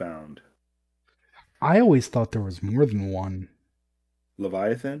they found. I always thought there was more than one.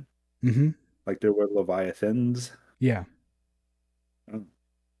 Leviathan? Mm-hmm. Like there were Leviathans? Yeah. Oh,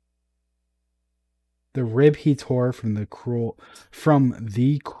 The rib he tore from the cruel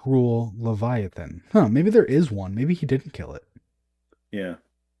Leviathan. Huh, maybe there is one. Maybe he didn't kill it. yeah.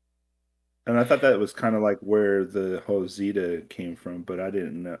 And I thought that was kind of like where the whole Zeta came from, but I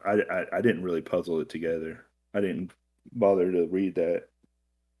didn't know. I didn't really puzzle it together. I didn't bother to read that.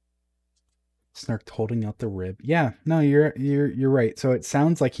 Snarked holding out the rib. Yeah, no, you're right. So it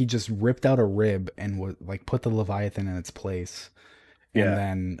sounds like he just ripped out a rib and was like put the Leviathan in its place, and Yeah,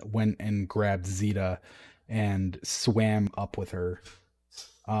 then went and grabbed Zeta and swam up with her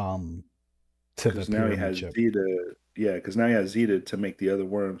to the because now he pyramid has ship. Zeta. Yeah, because now he has Zeta to make the other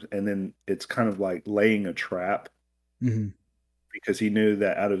worms, and then it's kind of like laying a trap Hmm. because he knew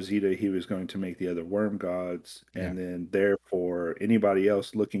that out of Zeta he was going to make the other worm gods, Yeah. and then therefore anybody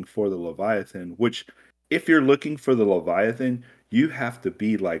else looking for the Leviathan, which if you're looking for the Leviathan, you have to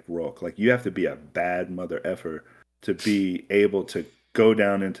be like Rook. Like you have to be a bad mother effer to be able to go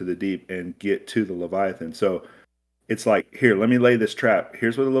down into the deep and get to the Leviathan. So it's like, here, let me lay this trap.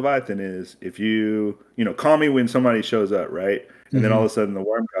 Here's what a Leviathan is. If call me when somebody shows up, right? And then all Hmm. of a sudden the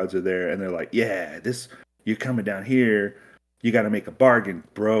worm gods are there and they're like, yeah, you're coming down here. You got to make a bargain,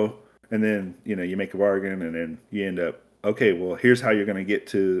 bro. And then, you make a bargain and then you end up, okay, well, here's how you're going to get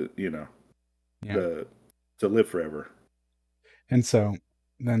to, Yeah. the, to live forever. And so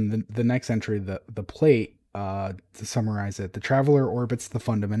then the next entry, the plate, to summarize it, the traveler orbits the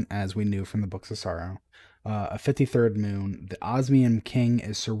fundament as we knew from the Books of Sorrow. A 53rd moon, the Osmium king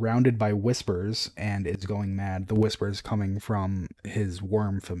is surrounded by whispers and is going mad. The whispers coming from his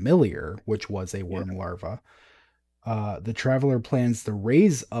worm familiar, which was a Yeah. worm larva. The traveler plans to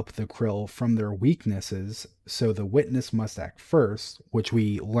raise up the krill from their weaknesses, so the witness must act first, which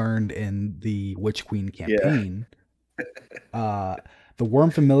we learned in the Witch Queen Yeah. campaign. uh, the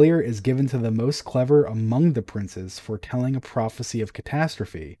worm familiar is given to the most clever among the princes, foretelling a prophecy of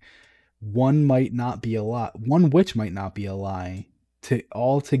catastrophe. One might not be a lie. One which might not be a lie.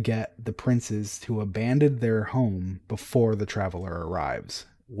 To get the princes to abandon their home before the traveler arrives,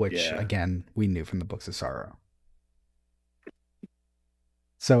 which Yeah. again we knew from the Books of Sorrow.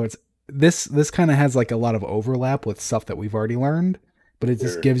 So it's this kind of has like a lot of overlap with stuff that we've already learned, but it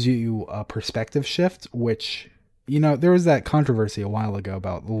just Sure. gives you a perspective shift, which there was that controversy a while ago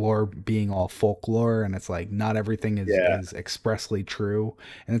about the lore being all folklore, and it's like not everything is Yeah. expressly true.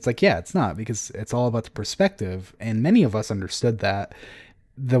 And it's like, yeah, it's not, because it's all about the perspective, and many of us understood that.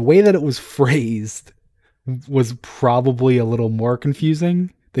 The way that it was phrased was probably a little more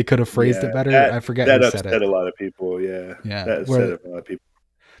confusing. They could have phrased Yeah. it better. That I forget that who said upset it. a lot of people. Yeah. Yeah, That upset where a lot of people.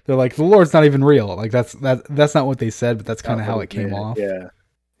 they're like, the Lord's not even real. Like that's not what they said, but that's kind Not of what how is it came meant. off. Yeah.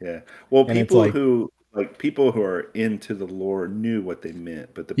 Yeah. Well, And it's like, people who are into the lore knew what they meant,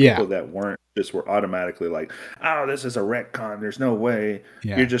 but the yeah, people that weren't just were automatically like, "Oh, this is a retcon. There's no way.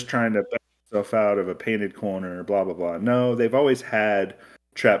 You're yeah, just trying to back yourself out of a painted corner, blah blah blah." No, they've always had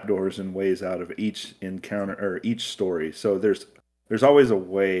trapdoors and ways out of each encounter or each story. So there's always a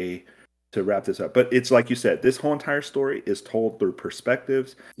way to wrap this up. But it's like you said, this whole entire story is told through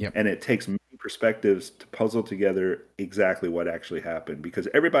perspectives, yep, and it takes many perspectives to puzzle together exactly what actually happened because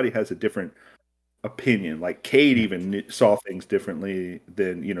everybody has a different opinion. Like Cade yeah, even saw things differently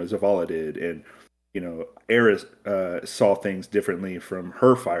than Zavala did, and Eris saw things differently from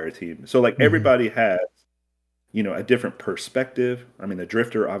her fire team. So like hmm, everybody has a different perspective. I mean, the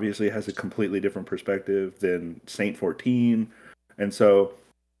Drifter obviously has a completely different perspective than Saint 14, and so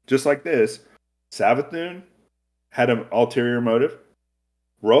just like this, Savathun had an ulterior motive.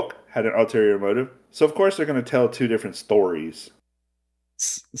 Rook had an ulterior motive. So of course they're going to tell two different stories.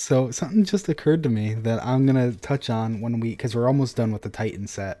 So something just occurred to me that I'm gonna touch on when because we're almost done with the Titan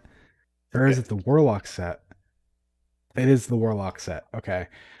set, or is Okay. it the Warlock set? It is the Warlock set. Okay.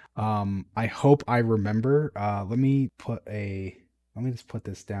 I hope I remember. Let me just put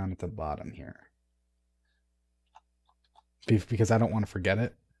this down at the bottom here, because I don't want to forget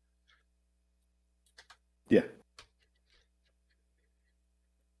it. Yeah.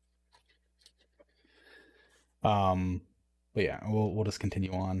 Um, but yeah, we'll just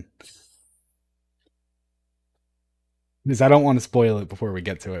continue on, because I don't want to spoil it before we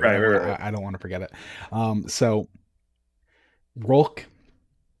get to it, but Right, right, right. I don't want to forget it. So Rolk,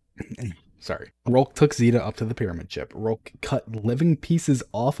 Rolk took Zeta up to the pyramid ship. Rolk cut living pieces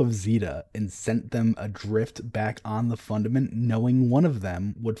off of Zeta and sent them adrift back on the fundament, knowing one of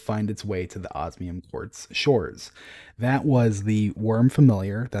them would find its way to the Osmium Quartz shores. That was the worm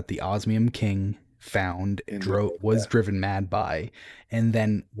familiar that the Osmium King found, In the was yeah. driven mad by, and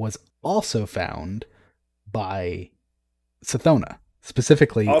then was also found by Sathona,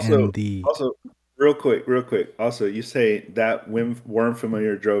 specifically in Also, the. also, real quick, real quick. Also, you say that worm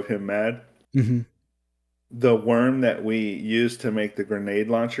familiar drove him mad. Mhm. The worm that we used to make the grenade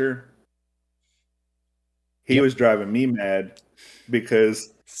launcher, he Yep, was driving me mad because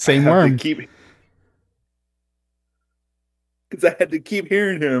I same have to worm. keep because I had to keep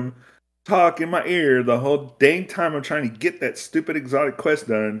hearing him talk in my ear the whole dang time I'm trying to get that stupid exotic quest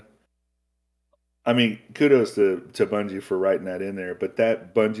done. I mean, kudos to Bungie for writing that in there. But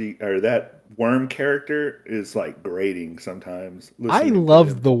that Bungie or that worm character is like grating sometimes I listening to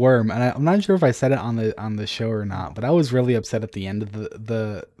loved him. the worm, and I'm not sure if I said it on the show or not, but I was really upset at the end of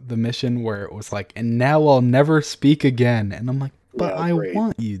the mission where it was like, and now I'll never speak again, and I'm like, but Yeah, I great.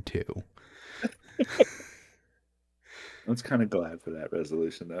 want you to. I was kind of glad for that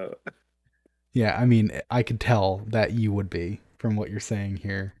resolution though. Yeah, I mean, I could tell that you would be from what you're saying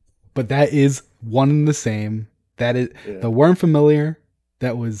here, but that is one and the same. That is Yeah. the worm familiar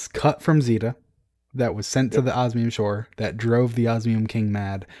that was cut from Zeta, that was sent to Yep. the Osmium shore, that drove the Osmium King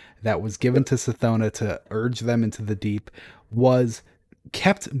mad, that was given Yep. to Sithona to urge them into the deep, was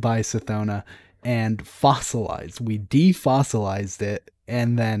kept by Sithona and fossilized. We defossilized it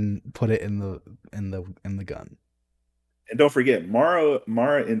and then put it in the gun. And don't forget,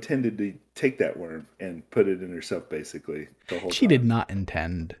 Mara intended to take that worm and put it in herself basically the whole She did time. not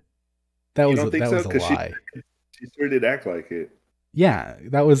intend. You don't think That so? was a Because she lie. she sure did act like it. Yeah,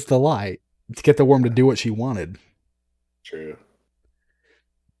 that was the lie. To get the worm to do what she wanted. True.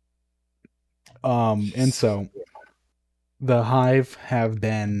 And so the hive have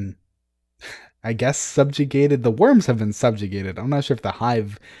been, I guess, subjugated. The worms have been subjugated. I'm not sure if the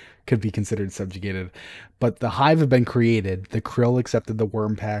hive could be considered subjugated, but the hive have been created. The Krill accepted the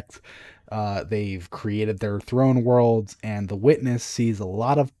worm pact. They've created their throne worlds, and the witness sees a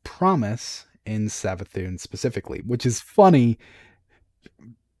lot of promise in Savathun specifically, which is funny.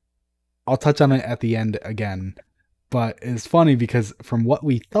 I'll touch on it at the end again, but it's funny because from what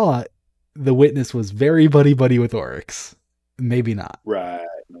we thought, the witness was very buddy buddy with Oryx. Maybe not. Right.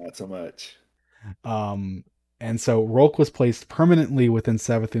 Not so much. Um, and so Rolk was placed permanently within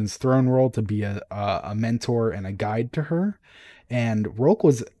Savathun's throne world to be a mentor and a guide to her. And Rolk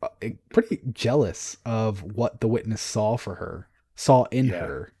was pretty jealous of what the witness saw in Yeah.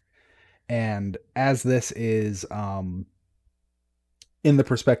 her. And as this is in the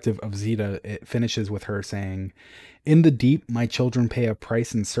perspective of Zeta, it finishes with her saying, "In the deep, my children pay a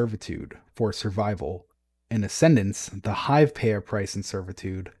price in servitude for survival. In ascendance, the hive pay a price in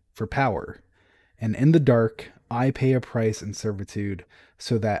servitude for power. And in the dark, I pay a price in servitude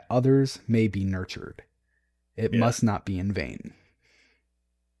so that others may be nurtured. It Yeah. must not be in vain."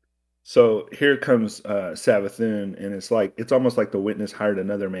 So here comes Savathun, and it's almost like the witness hired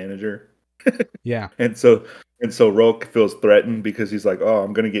another manager, Yeah. and so Rolk feels threatened because he's like, "Oh,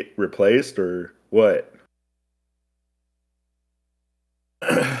 I'm gonna get replaced or what?"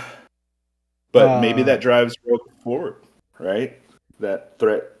 But maybe Uh, that drives Rolk forward, right? That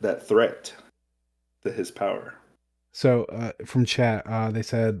threat to his power. from chat, they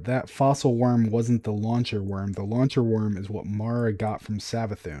said that fossil worm wasn't the launcher worm. The launcher worm is what Mara got from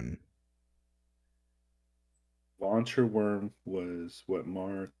Savathun. Launcher worm was what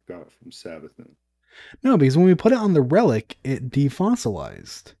Mar got from Savathun. No, because when we put it on the relic, it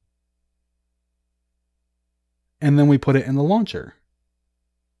defossilized. And then we put it in the launcher.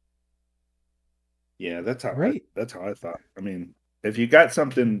 Yeah, Right? that's how I thought. I mean, if you got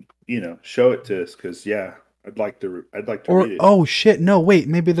something, show it to us because yeah, I'd like to Or read it. oh shit, no, wait,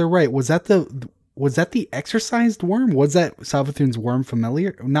 maybe they're right. Was that the exercised worm? Was that Savathun's worm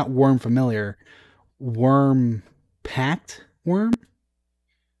familiar? Not worm familiar, worm packed worm?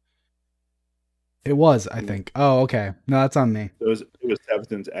 It was, I Mm. think. Oh, okay. No, that's on me. It was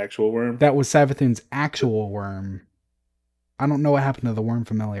Savathun's actual worm. That was Savathun's actual worm. I don't know what happened to the worm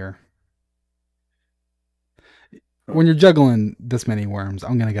familiar. Huh. When you're juggling this many worms,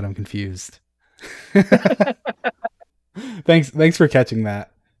 I'm gonna get them confused. Thanks for catching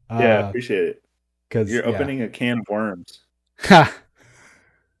that. Yeah, appreciate it. Because You're yeah, opening a can of worms.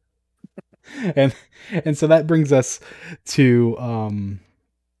 and and so that brings us to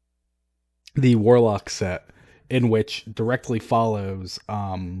the Warlock set, in which directly follows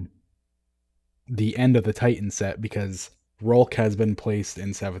the end of the Titan set, because Rolk has been placed in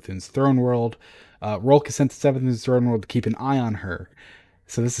Savathun's throne world. Rolk is sent to Savathun's throne world to keep an eye on her.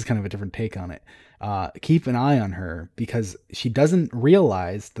 So this is kind of a different take on it. Keep an eye on her because she doesn't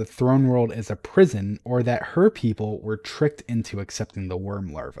realize the throne world is a prison, or that her people were tricked into accepting the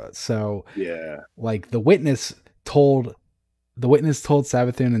worm larva. So Yeah, like the witness told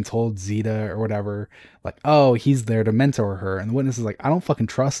Savathun and told Zeta or whatever, like, oh, he's there to mentor her. And the witness is like, I don't fucking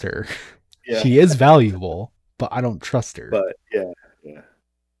trust her. yeah, She is valuable, but I don't trust her. but yeah,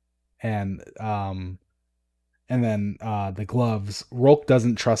 And then the gloves, Rolk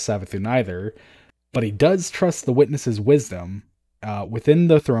doesn't trust Savathun either, but he does trust the witness's wisdom. Within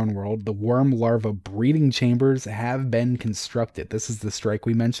the throne world, the worm larva breeding chambers have been constructed. This is the strike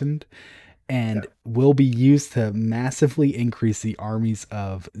we mentioned. Yeah. and will be used to massively increase the armies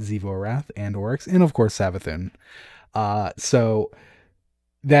of Zivorath and Oryx, and of course Savathun. So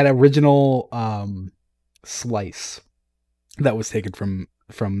that original slice that was taken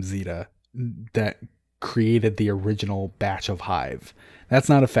from Zeta that created the original batch of hive. That's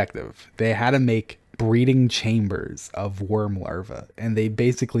not effective. They had to make breeding chambers of worm larvae, and they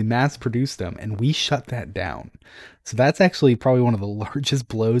basically mass produced them, and we shut that down. So that's actually probably one of the largest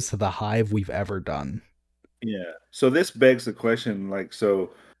blows to the hive we've ever done. Yeah. So this begs the question, like,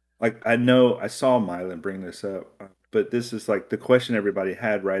 so, like, I know I saw Mylan bring this up, but this is like the question everybody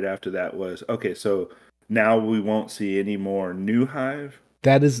had right after that was, okay, so now we won't see any more new hive,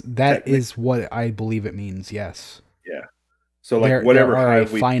 That technically. is what I believe it means. Yes, Yeah. So like there whatever are a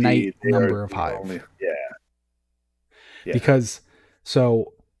hive we finite see, they are number of the hive. only. Yeah. Yeah. Because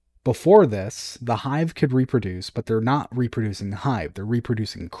so before this, the hive could reproduce, but they're not reproducing the hive, they're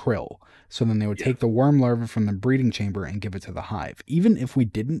reproducing krill. So then they would Yeah. take the worm larva from the breeding chamber and give it to the hive. Even if we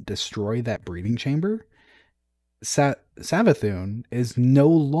didn't destroy that breeding chamber, Savathun is no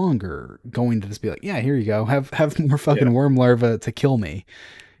longer going to just be like, yeah, here you go, have more Yeah. fucking worm larva to kill me.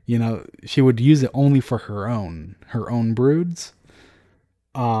 You know, she would use it only for her own broods.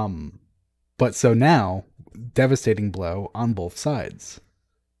 Um, but so now, devastating blow on both sides.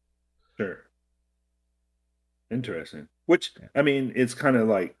 Sure. Interesting. Which I mean, it's kind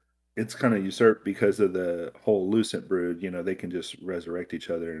of usurped because of the whole Lucent brood. They can just resurrect each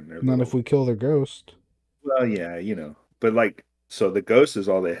other in their Not if little. we kill their ghost. Well, yeah, but like, so the ghost is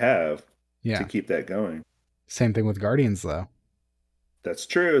all they have to Yeah. keep that going. Same thing with guardians though. That's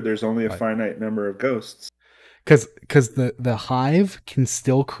true. There's only a Like finite number of ghosts. cuz the hive can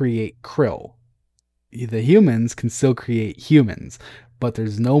still create krill. The humans can still create humans, but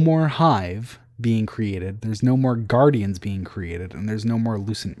there's no more hive being created. There's no more guardians being created, and there's no more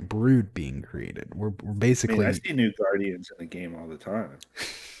lucent brood being created. We're I mean, I basically, see new guardians in the game all the time.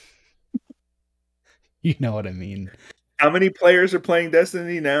 you know what I mean. How many players are playing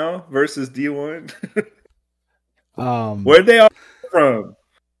Destiny now versus D1? Um, Where'd they all come from?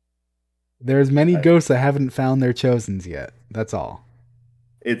 there's many I, ghosts that haven't found their chosens yet. That's all.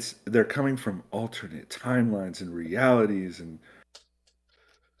 they're coming from alternate timelines and realities, and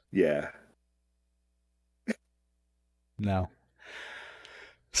yeah, No.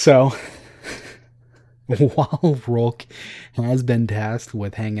 So while Rolk has been tasked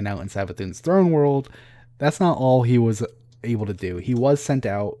with hanging out in Savathun's throne world, that's not all he was able to do. He was sent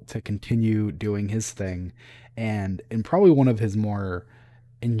out to continue doing his thing, and in probably one of his more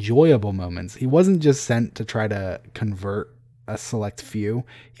enjoyable moments, he wasn't just sent to try to convert a select few,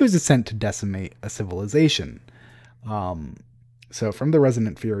 he was just sent to decimate a civilization. Um, so from the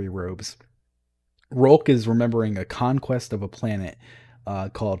Resonant Fury robes, Rolk is remembering a conquest of a planet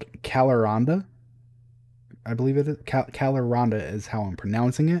called Calaranda. I believe it is Calaranda is how I'm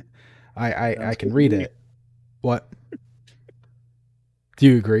pronouncing it. I sounds can good to read me. it. What? Do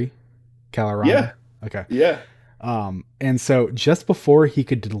you agree? Calaranda? Yeah, Okay. yeah, And so just before he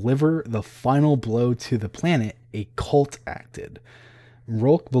could deliver the final blow to the planet, a cult acted.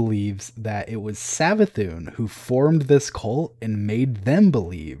 Rolk believes that it was Savathun who formed this cult and made them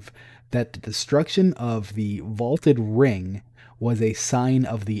believe that the destruction of the vaulted ring was a sign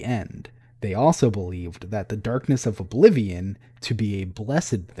of the end. They also believed that the darkness of oblivion to be a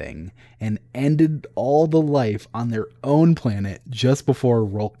blessed thing and ended all the life on their own planet just before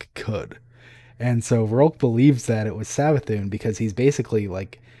Rolk could. And so Rolk believes that it was Savathun because he's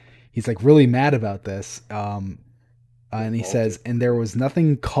like really mad about this. the And he vaulted says, and there was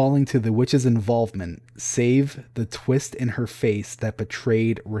nothing calling to the witch's involvement save the twist in her face that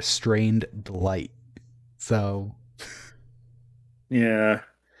betrayed restrained delight. So, yeah.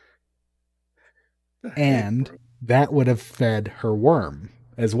 The heck, and bro? that would have fed her worm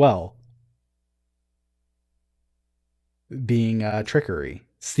as well, being trickery.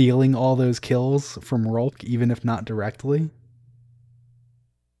 Stealing all those kills from Rolk, even if not directly.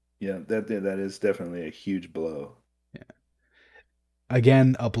 Yeah, that is definitely a huge blow.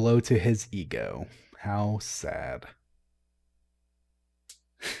 Again, a blow to his ego. How sad.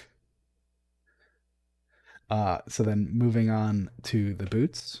 So then moving on to the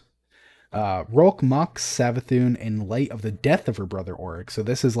boots. Rolk mocks Savathun in light of the death of her brother Oryx. So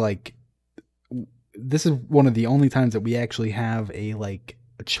this is one of the only times that we actually have a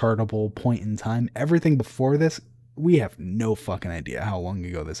chartable point in time. Everything before this, we have no fucking idea how long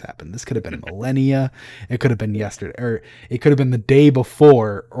ago this happened. This could have been millennia. It could have been Yeah. yesterday, or it could have been the day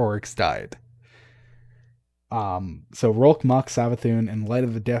before Oryx died. So Rolk mocks Savathun in light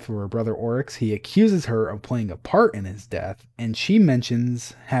of the death of her brother Oryx. He accuses her of playing a part in his death, and she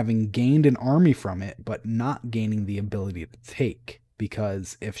mentions having gained an army from it, but not gaining the ability to take.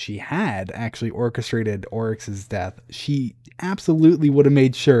 Because if she had actually orchestrated Oryx's death, she absolutely would have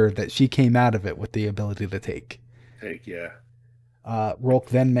made sure that she came out of it with the ability to take. Take, yeah. Rolk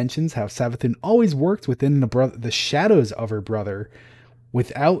then mentions how Savathun always worked within the shadows of her brother.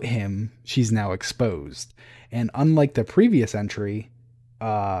 Without him, she's now exposed. And unlike the previous entry,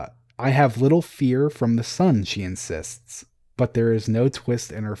 I have little fear from the sun, she insists, but there is no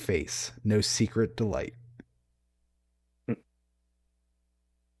twist in her face, no secret delight.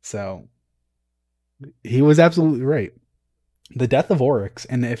 So he was absolutely right. The death of Oryx,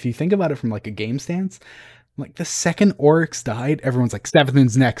 and if you think about it from like a game stance, like the second Oryx died, everyone's like,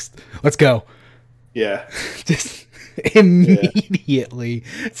 Savathun's next. Let's go. Yeah. Just immediately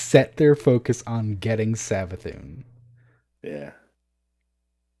set their focus on getting Savathun. Yeah.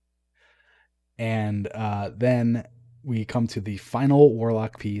 And then we come to the final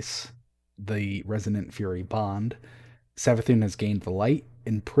Warlock piece, the Resonant Fury Bond. Savathun has gained the light,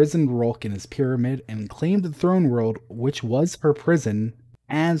 imprisoned Rolk in his pyramid, and claimed the throne world, which was her prison,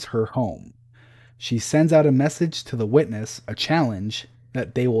 as her home. She sends out a message to the witness, a challenge,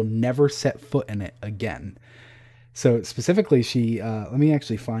 that they will never set foot in it again. So specifically, she let me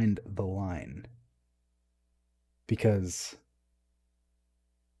actually find the line, because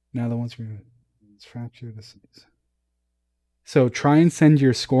now the ones it's fractured. So try and send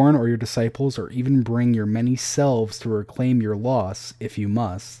your scorn or your disciples, or even bring your many selves to reclaim your loss, if you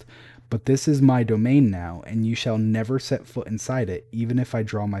must. But this is my domain now, and you shall never set foot inside it, even if I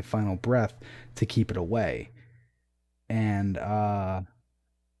draw my final breath to keep it away. And I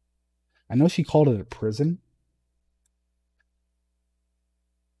know she called it a prison.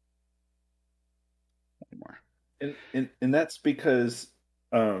 And that's because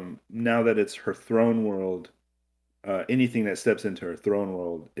now that it's her throne world, anything that steps into her throne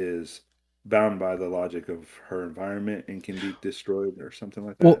world is bound by the logic of her environment and can be destroyed or something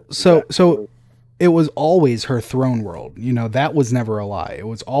like that. Well, so it was always her throne world. You know, that was never a lie. It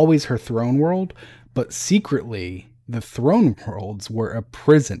was always her throne world, but secretly the throne worlds were a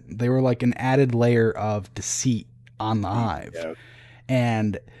prison. They were like an added layer of deceit on the hive. Yeah.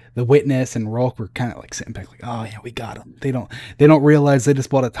 And the witness and Rolk were kind of like sitting back like, oh yeah, we got them. They don't realize they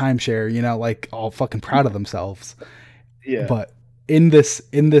just bought a timeshare, you know, like all fucking proud of themselves. Yeah. But in this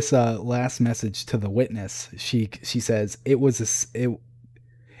last message to the witness, she says it was this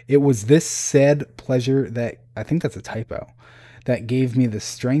sad pleasure that, I think that's a typo, that gave me the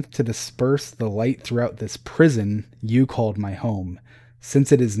strength to disperse the light throughout this prison you called my home.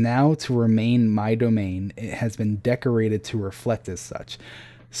 Since it is now to remain my domain, it has been decorated to reflect as such.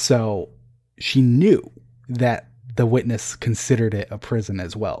 So she knew that the witness considered it a prison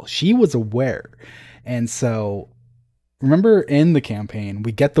as well. She was aware. And so remember in the campaign,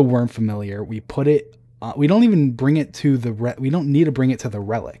 we get the worm familiar, we put it, we don't even bring it to we don't need to bring it to the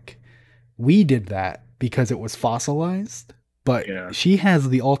relic. We did that because it was fossilized, but she has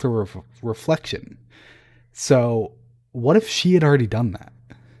the altar of reflection. So what if she had already done that?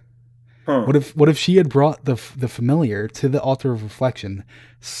 Huh. What if she had brought the familiar to the altar of reflection,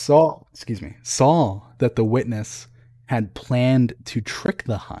 saw that the witness had planned to trick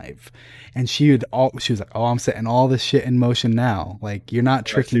the hive, and she was like, oh, I'm setting all this shit in motion now. Like, you're not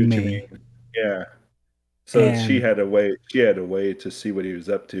tricking me. Yeah. So she had a way to see what he was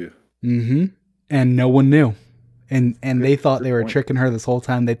up to. Mm-hmm. And no one knew. And they thought they were tricking her this whole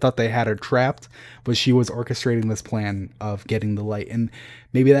time. They thought they had her trapped, but she was orchestrating this plan of getting the light. And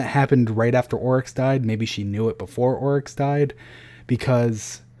maybe that happened right after Oryx died. Maybe she knew it before Oryx died,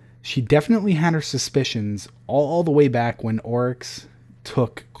 because she definitely had her suspicions all the way back when Oryx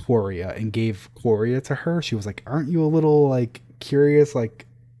took Quoria and gave Quoria to her. She was like, aren't you a little like curious? Like,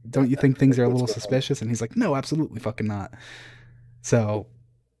 don't you think things are a little suspicious? And he's like, no, absolutely fucking not. So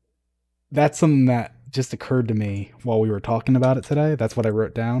that's something that just occurred to me while we were talking about it today. That's what I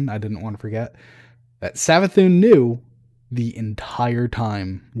wrote down. I didn't want to forget that Savathun knew the entire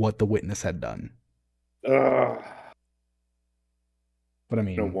time what the witness had done. But I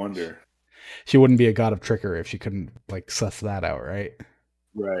mean, no wonder she wouldn't be a god of trickery if she couldn't like suss that out, right?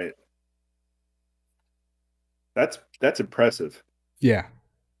 Right. That's impressive. Yeah,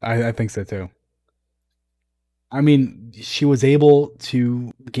 I think so too. I mean, she was able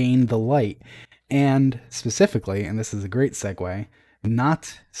to gain the light, and specifically, and this is a great segue,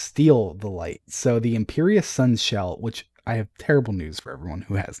 not steal the light. So the Imperious Sun Shell, which I have terrible news for everyone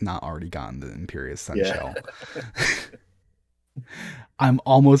who has not already gotten the Imperious Sun Shell. I'm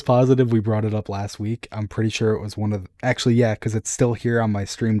almost positive we brought it up last week. I'm pretty sure it was one of actually, yeah, because it's still here on my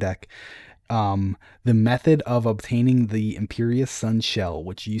stream deck. The method of obtaining the Imperious Sun shell,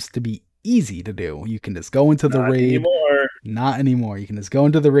 which used to be easy to do. You can just go into the Not raid. anymore. Not anymore. You can just go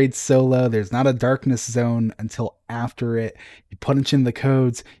into the raid solo. There's not a darkness zone until after it. You punch in the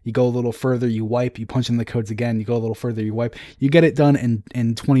codes, you go a little further, you wipe, you punch in the codes again, you go a little further, you wipe. You get it done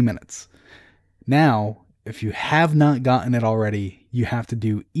in 20 minutes. Now, if you have not gotten it already, you have to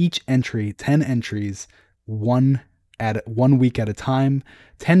do each entry, 10 entries, one at 1 week at a time,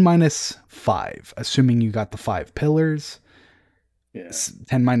 10 minus 5, assuming you got the 5 pillars. Yeah.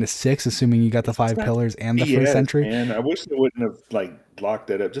 10 minus 6, assuming you got the 5 pillars and the first BS, entry. man. I wish they wouldn't have like locked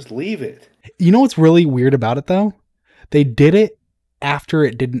that up. Just leave it. You know what's really weird about it though? They did it after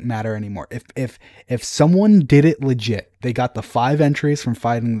it didn't matter anymore. If someone did it legit, they got the 5 entries from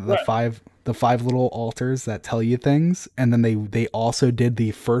fighting Right. the five little altars that tell you things, and then they also did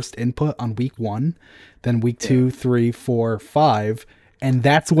the first input on week 1, then week 2, 3, 4, 5, and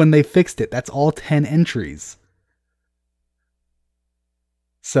that's when they fixed it. That's all 10 entries.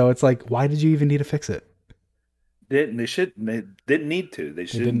 So it's like, why did you even need to fix it? They didn't need to. They didn't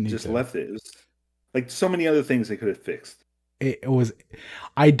shouldn't need just to. left it. It was like so many other things they could have fixed. It was,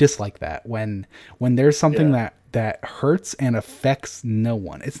 I dislike that when there's something Yeah. that hurts and affects no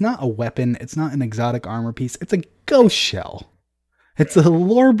one. It's not a weapon, it's not an exotic armor piece, it's a ghost shell. It's a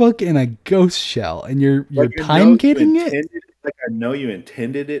lore book and a ghost shell, and you're Like I know time you gating it. intended, like I know you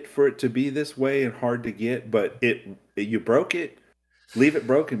intended it for it to be this way and hard to get, but you broke it. Leave it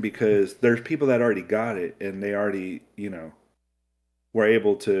broken because there's people that already got it and they already, were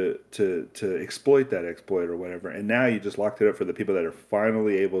able to exploit that exploit or whatever. And now you just locked it up for the people that are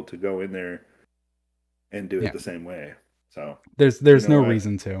finally able to go in there and do it Yeah, the same way. So you there's know no what?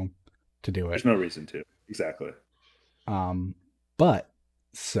 reason to do There's it. no reason to. Exactly. Um, but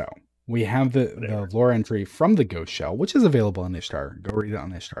so we have the Whatever. lore entry from the ghost shell, which is available on Ishtar. Go read it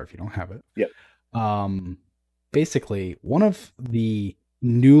on Ishtar if you don't have it. Yep. Um, basically, one of the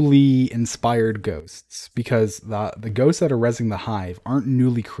newly inspired ghosts, because the ghosts that are resing the hive aren't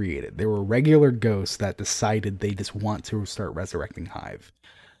newly created. They were regular ghosts that decided they just want to start resurrecting hive.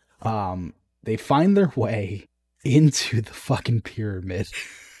 They find their way into the fucking pyramid.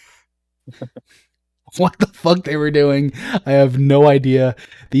 What the fuck they were doing, I have no idea.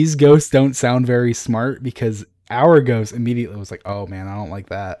 These ghosts don't sound very smart because our ghost immediately was like, "Oh man, I don't like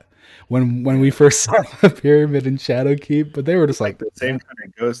that." When we first saw the pyramid in Shadowkeep, but they were just Like like, the same kind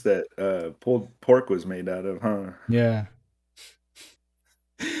of ghost that pulled pork was made out of, huh? yeah.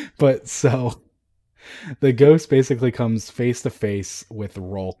 But so the ghost basically comes face to face with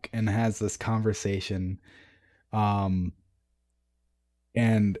Rolk and has this conversation. Um,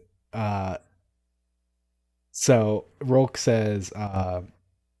 and so Rolk says,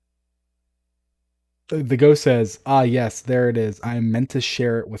 the ghost says, "Ah, yes, there it is. I'm meant to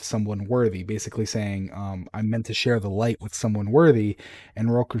share it with someone worthy." Basically saying, "I'm meant to share the light with someone worthy."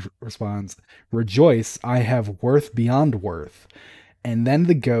 And Rolk responds, "Rejoice, I have worth beyond worth." And then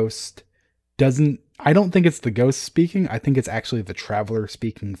the ghost doesn't. I don't think it's the ghost speaking. I think it's actually the traveler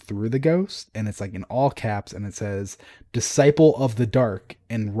speaking through the ghost, and it's like in all caps, and it says, "Disciple of the dark."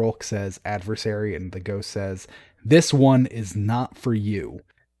 And Rolk says, "Adversary," and the ghost says, "This one is not for you."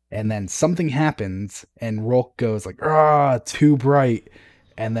 And then something happens, and Rolk goes like, "Ah, too bright."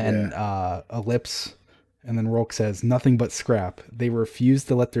 And then Ellipse, and then Rolk says, "Nothing but scrap. They refuse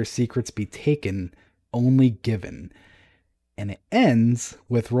to let their secrets be taken, only given." And it ends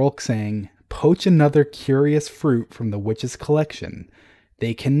with Rolk saying, "Poach another curious fruit from the witch's collection.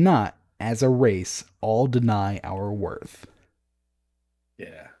 They cannot, as a race, all deny our worth."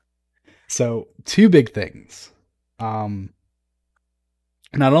 Yeah. So, two big things.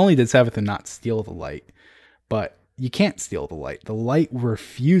 Not only did Savathun not steal the light, but you can't steal the light. The light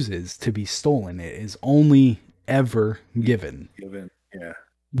refuses to be stolen. It is only ever given. Given. Yeah.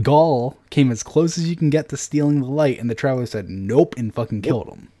 Gaul came as close as you can get to stealing the light, and the traveler said nope and fucking killed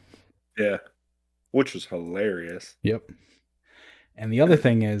him. Yeah. Which was hilarious. Yep. And the other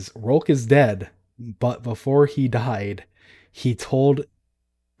thing is, Rolk is dead, but before he died, he told,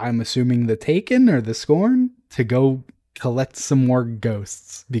 I'm assuming the Taken or the Scorn, to go collect some more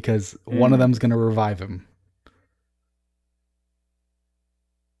ghosts because one of them's going to revive him.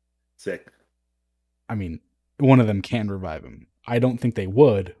 Sick. I mean, one of them can revive him. I don't think they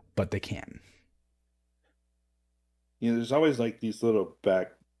would, but they can. There's always like these little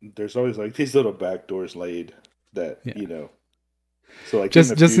back doors laid that, So like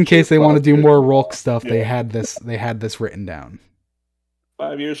just in case they want to do more Rolk stuff, they had this written down.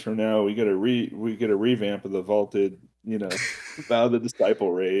 5 years from now, we get a revamp of the vaulted Vow the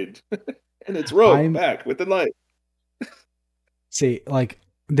Disciple raid. And it's Rogue I'm back with the light. see like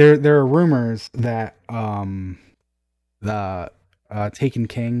there are rumors that the Taken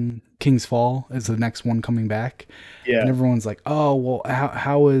King's Fall is the next one coming back, and Yeah, everyone's like, "Oh, well,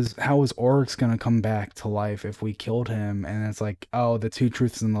 how is Oryx gonna come back to life if we killed him?" And it's like, "Oh, the two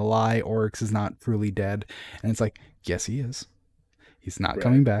truths and the lie. Oryx is not truly dead," and it's like, "Yes, he is. He's not right.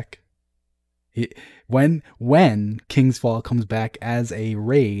 coming back." He, when King's Fall comes back as a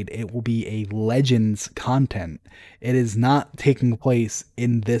raid, it will be a Legends content. It is not taking place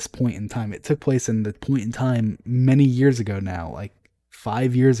in this point in time. It took place in the point in time many years ago now, like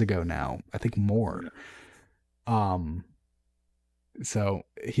 5 years ago now. I think more. Yeah. Um, so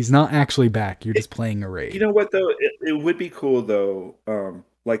he's not actually back. You're It, just playing a you raid. know what though? It would be cool though.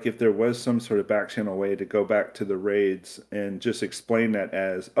 Like if there was some sort of back channel way to go back to the raids and just explain that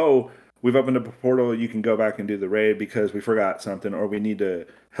as, oh, we've opened up a portal. You can go back and do the raid because we forgot something, or we need to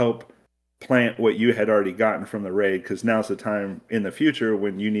help plant what you had already gotten from the raid because now's the time in the future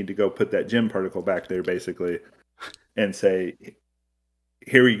when you need to go put that gem particle back there, basically, and say,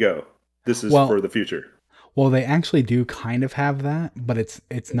 here we go. This is for Well, the future. Well, they actually do kind of have that, but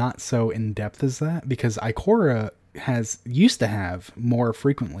it's not so in depth as that because Ikora has used to have more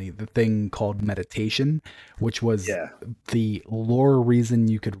frequently the thing called meditation, which was Yeah, the lore reason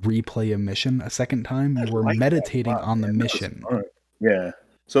you could replay a mission a second time. I You were like that a meditating lot, on the man. That was mission. fun. Yeah.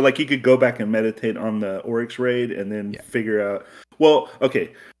 So like you could go back and meditate on the Oryx raid and then Yeah. figure out. Well,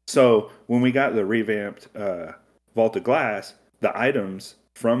 okay. So when we got the revamped Vault of Glass, the items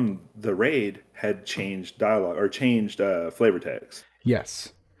from the raid had changed dialogue or changed flavor text.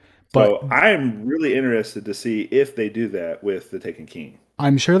 Yes. But So I'm really interested to see if they do that with the Taken King.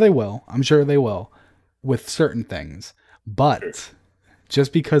 I'm sure they will. I'm sure they will with certain things. Sure. But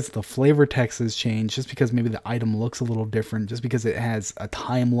just because the flavor text has changed, just because maybe the item looks a little different, just because it has a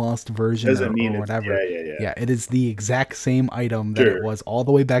time lost version Doesn't or mean it's whatever. yeah. Yeah, it is the exact same item that it Sure. was all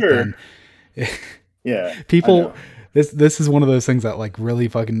the way back Sure. then. Yeah, I People know. this is one of those things that like really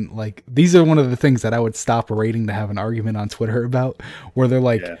fucking like these are one of the things that I would stop rating to have an argument on Twitter about where they're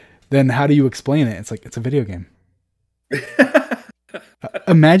like, Yeah. then how do you explain it? It's like it's a video game.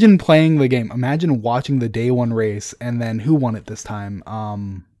 Imagine playing the game. Imagine watching the day one race and then who won it this time?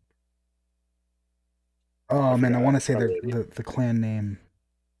 I Oh man, I want forgot to say already. the clan name.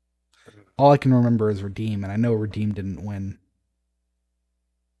 All I can remember is Redeem, and I know Redeem didn't win.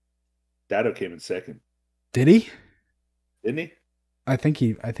 Dado came in second, Did he? didn't he? I think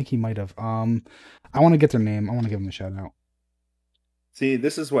he might have. I want to get their name. I want to give them a shout out. See,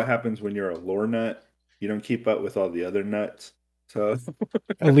 this is what happens when you're a lore nut. You don't keep up with all the other nuts. So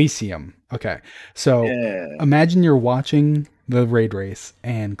Elysium. Okay. So yeah. imagine you're watching the raid race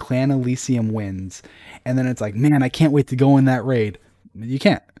and Clan Elysium wins, and then it's like, man, I can't wait to go in that raid. You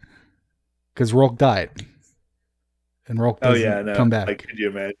can't because Rolk died, and Rolk Oh yeah, doesn't I know. come Like, back. could you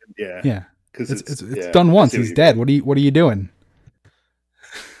imagine? Yeah, Yeah, because it's it's yeah. done I once. see what He's you mean. dead. What are you doing?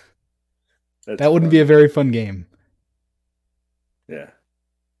 That's That wouldn't be a funny. very fun game. Yeah.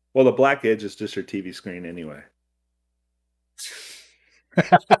 Well, the black edge is just your TV screen anyway.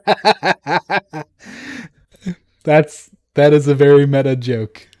 That is a very meta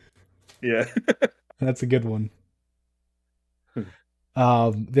joke. Yeah. That's a good one.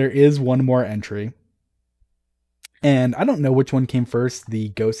 There is one more entry, and I don't know which one came first, the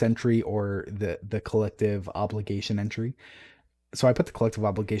ghost entry or the collective obligation entry. So I put the collective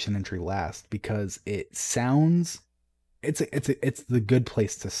obligation entry last because it sounds it's the good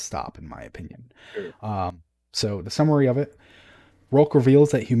place to stop in my opinion. Sure. So the summary of it: Rolk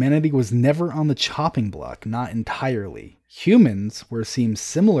reveals that humanity was never on the chopping block, not entirely. Humans were seemed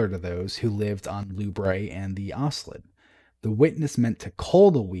similar to those who lived on Lubrae and the Oslid. The witness meant to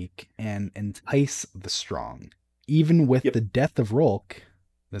cull the weak and entice the strong. Even with Yep. the death of Rolk,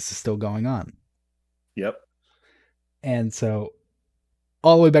 this is still going on. Yep. And so,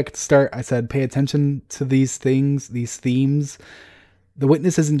 all the way back at the start, I said, pay attention to these things, these themes. The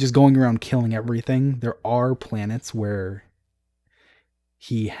witness isn't just going around killing everything. There are planets where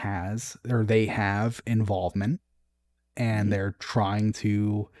he has or they have involvement and Hmm. they're trying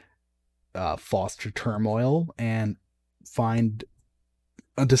to foster turmoil and find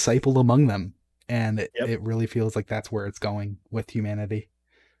a disciple among them. And Yep. it really feels like that's where it's going with humanity.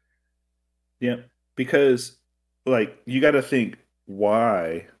 Yep. Because like you got to think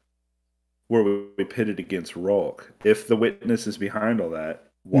why were we pitted against Rolk? If the witness is behind all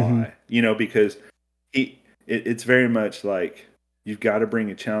that, Mm-hmm. why? Because it's very much like you've got to bring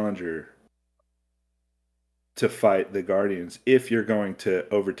a challenger to fight the Guardians. If you're going to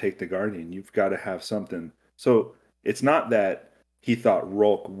overtake the Guardian, you've got to have something. So It's not that he thought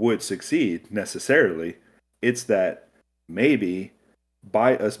Rolk would succeed necessarily. It's that maybe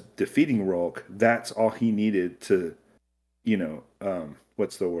by us defeating Rolk, that's all he needed to,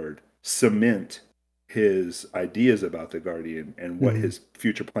 what's the word? Cement his ideas about the Guardian and what Hmm. his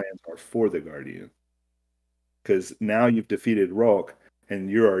future plans are for the Guardian. Because now you've defeated Rolk and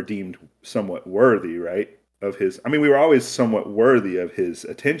you are deemed somewhat worthy, right? Of his, I mean, we were always somewhat worthy of his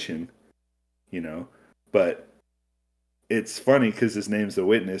attention, you know, but it's funny because his name's the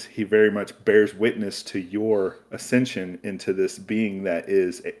witness. He very much bears witness to your ascension into this being that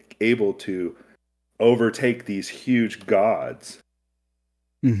is able to overtake these huge gods.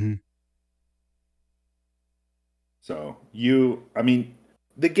 Hmm. So I mean,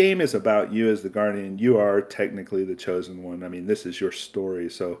 the game is about you as the guardian. You are technically the chosen one. I mean, this is your story.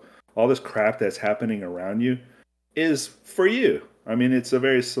 So all this crap that's happening around you is for you. I mean, it's a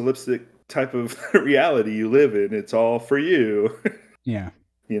very solipsistic type of reality you live in. It's all for you, Yeah.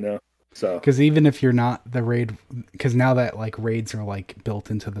 you know? So, Because even if you're not the raid, because now that like raids are like built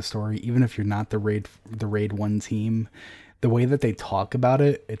into the story, even if you're not the raid one team, the way that they talk about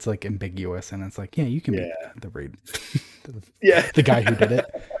it, it's like ambiguous, and it's like, yeah, you can be yeah. the raid, Yeah. the guy who did it.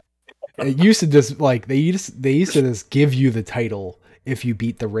 It used to just like they used to just give you the title if you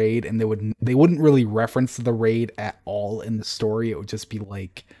beat the raid, and they wouldn't really reference the raid at all in the story. It would just be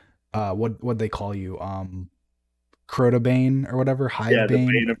like, what they call you, Crotobane or whatever, Yeah, the Hivebane.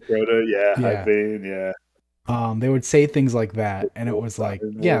 Bane of Crota. Yeah, High Yeah. Bane. Yeah. They would say things like that, and it Wolf, was like,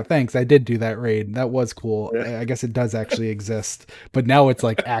 Iron yeah, Wolf. thanks, I did do that raid. That was cool. Yeah. I guess it does actually exist, but now it's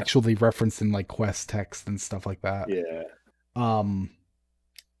like actually referenced in like quest text and stuff like that. Yeah. Um,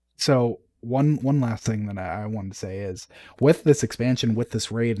 so one last thing that I wanted to say is with this expansion, with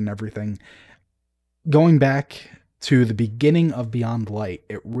this raid and everything, going back to the beginning of Beyond Light,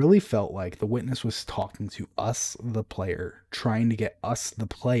 it really felt like the witness was talking to us, the player, trying to get us, the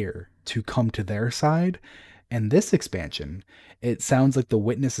player, to come to their side. And this expansion, it sounds like the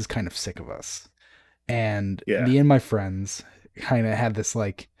witness is kind of sick of us. And Yeah. me and my friends kind of had this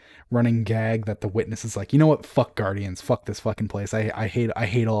like running gag that the witness is like, you know what, fuck Guardians, fuck this fucking place. I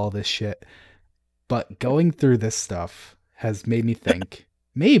hate all this shit. But going through this stuff has made me think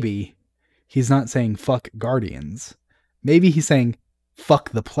maybe he's not saying fuck Guardians. Maybe he's saying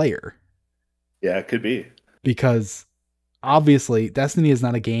fuck the player. Yeah, it could be. Because obviously, Destiny is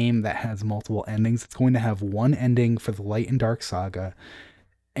not a game that has multiple endings. It's going to have one ending for the Light and Dark saga.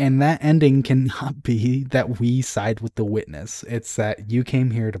 And that ending cannot be that we side with the witness. It's that you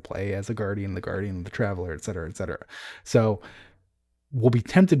came here to play as a guardian, the guardian, the traveler, etc., etc. So we'll be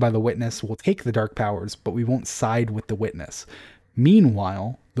tempted by the witness, we'll take the dark powers, but we won't side with the witness.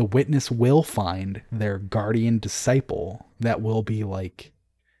 Meanwhile, the witness will find their guardian disciple that will be like,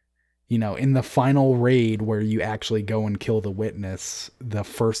 in the final raid where you actually go and kill the witness, the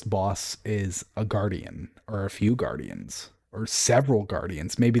first boss is a guardian or a few guardians or several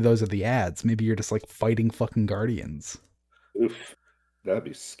guardians. Maybe those are the ads. Maybe you're just like fighting fucking guardians. Oof. That'd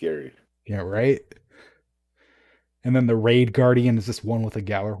be scary. Yeah, right? And then the raid guardian is just one with a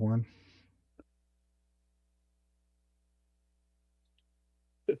Gallarhorn.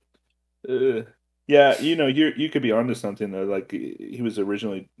 Yeah, you could be onto something though. Like he was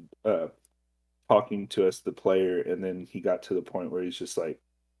originally uh talking to us, the player, and then he got to the point where he's just like,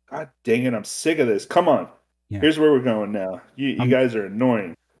 God dang it, I'm sick of this. Come on. Yeah. Here's where we're going now. You I'm guys are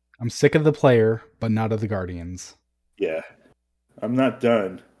annoying. I'm sick of the player, but not of the guardians. Yeah. I'm not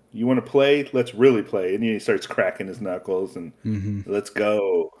done. You want to play? Let's really play. And he starts cracking his knuckles and Mm-hmm. let's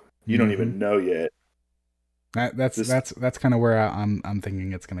go. You don't Mm-hmm. even know yet. That's This that's that's kind of where I'm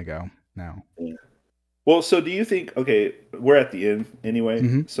thinking it's gonna go now. yeah. Well, so do you think, okay, we're at the end anyway.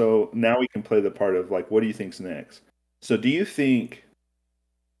 Mm-hmm. So now we can play the part of like, what do you think's next? So do you think,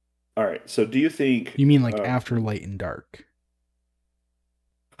 all right, so do you think, You mean like after light and dark?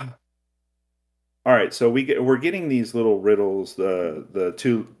 all right, so we're getting these little riddles, the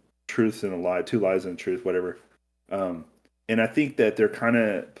two truths and a lie, two lies and a truth, whatever. Um, and I think that they're kind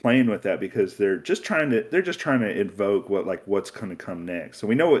of playing with that because they're just trying to invoke what's going to come next. So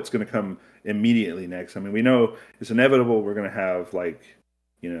we know what's going to come immediately next. I mean, we know it's inevitable. We're going to have like,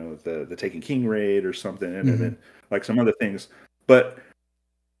 the Taken King raid or something, and Mm-hmm. then like some other things. But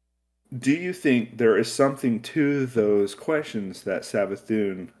do you think there is something to those questions that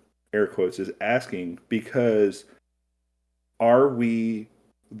Savathun, air quotes, is asking? Because are we?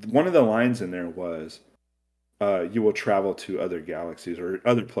 One of the lines in there was, "You will travel to other galaxies or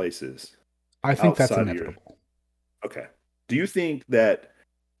other places I think that's outside of your." inevitable. Okay. Do you think that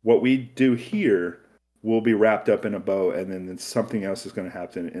what we do here we'll be wrapped up in a bow, and then something else is going to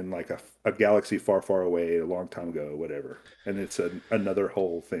happen in like a galaxy far, far away, a long time ago, whatever. And it's another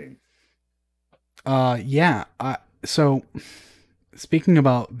whole thing. Yeah. So speaking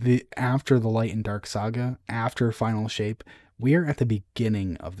about the after the Light and Dark saga, after Final Shape, we're at the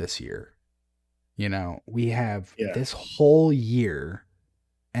beginning of this year. You know, we have Yeah, this whole year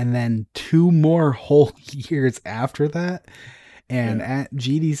and then 2 more whole years after that. And yeah. at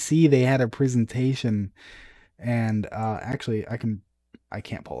GDC, they had a presentation, and actually, I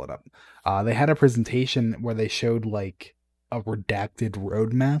can't pull it up. They had a presentation where they showed like a redacted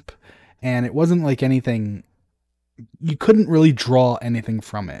roadmap, and it wasn't like anything. You couldn't really draw anything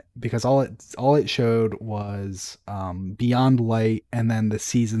from it because all it showed was Beyond Light, and then the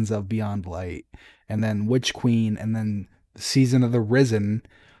seasons of Beyond Light, and then Witch Queen, and then the season of the Risen,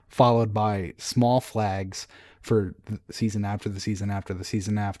 followed by small flags for the season after the season after the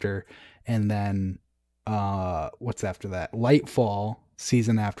season after, and then what's after that? Lightfall,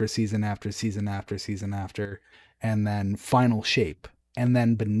 season after season after season after season after, and then Final Shape. And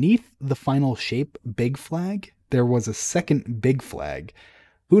then beneath the Final Shape big flag, there was a second big flag.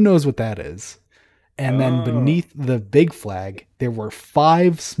 Who knows what that is? And then Oh, beneath the big flag, there were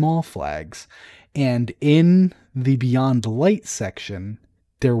 5 small flags. And in the Beyond Light section,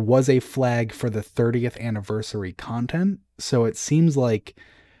 there was a flag for the 30th anniversary content. So it seems like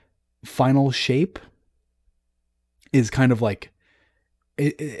Final Shape is kind of like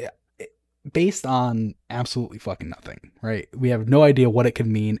based on absolutely fucking nothing, right? We have no idea what it could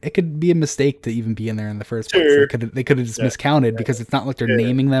mean. It could be a mistake to even be in there in the first place. sure. They could have just Yeah, miscounted because it's not like they're yeah.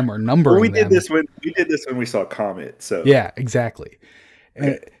 naming them or Well, numbering them. we did this when we saw Comet. So Yeah, exactly.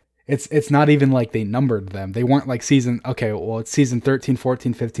 And okay. it's not even like they numbered them. They weren't like season, okay, well, it's season 13,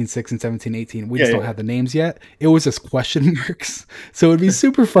 14, 15, 16, 17, 18. We Yeah, just don't yeah. have the names yet. It was just question marks. So it'd be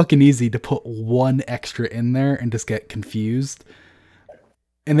super fucking easy to put one extra in there and just get confused.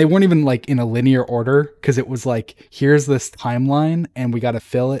 And they weren't even like in a linear order because it was like, here's this timeline and we got to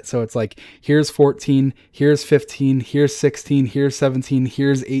fill it. So it's like, here's 14, here's 15, here's 16, here's 17,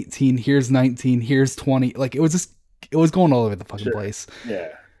 here's 18, here's 19, here's 20. Like it was going all over the fucking Sure. place. Yeah.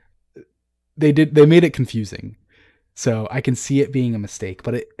 They made it confusing. So I can see it being a mistake,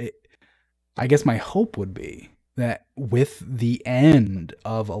 but I guess my hope would be that with the end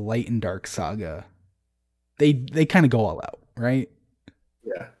of a Light and Dark saga, they kind of go all out, right?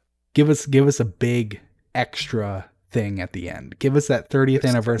 Yeah. Give us a big extra thing at the end. Give us that 30th It's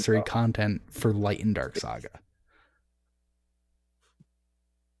time anniversary off. content for Light and Dark Saga.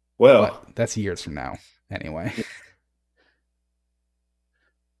 But Well, that's years from now, anyway.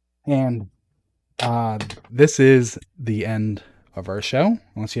 And uh, this is the end of our show.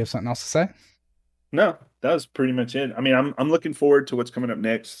 Unless you have something else to say. no, that was pretty much it. I mean, I'm looking forward to what's coming up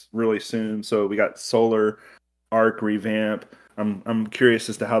next really soon. So we got Solar Arc revamp. I'm curious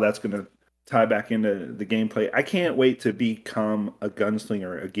as to how that's going to tie back into the gameplay. I can't wait to become a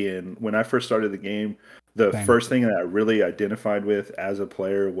gunslinger again. When I first started the game, the Same. first thing that I really identified with as a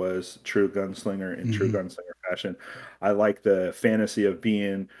player was true gunslinger in true Mm-hmm. gunslinger fashion. I like the fantasy of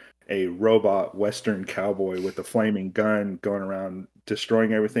being a robot Western cowboy with a flaming gun going around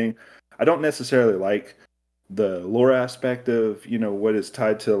destroying everything. I don't necessarily like the lore aspect of what is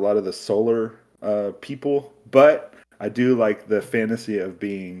tied to a lot of the solar people, but I do like the fantasy of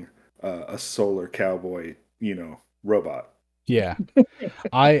being a solar cowboy, robot. Yeah.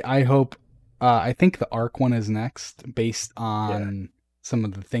 I hope I think the Arc one is next based Yeah, on some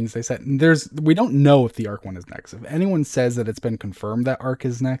of the things they said. We don't know if the Arc one is next. If anyone says that it's been confirmed that Arc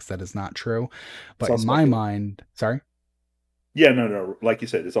is next, that is not true. it's But all in my speculation. mind, sorry. Yeah, no, no, like you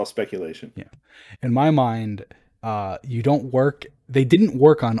said, it's all speculation. Yeah. In my mind, you don't work. They didn't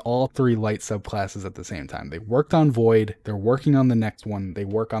work on all 3 light subclasses at the same time. They worked on Void. They're working on the next one. They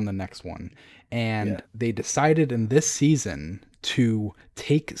work on the next one, Yeah. and they decided in this season to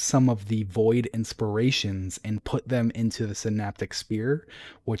take some of the Void inspirations and put them into the Synaptic Spear,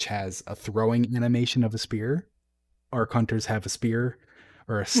 which has a throwing animation of a spear. Arc Hunters have a spear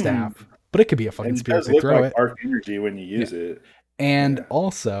or a Hmm. staff, but it could be a fucking And it spear if does they look throw like it. arc energy when you Yeah. use it. And Yeah.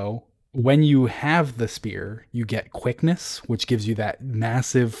 also, when you have the spear, you get quickness, which gives you that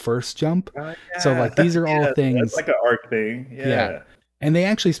massive first jump. So, Yeah. like, these are all Yeah, that's things, like an arc thing. yeah. Yeah. And they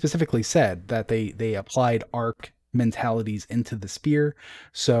actually specifically said that they applied arc mentalities into the spear.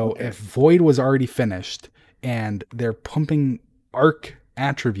 So, Okay. if Void was already finished and they're pumping arc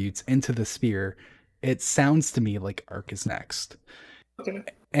attributes into the spear, it sounds to me like arc is next. Okay.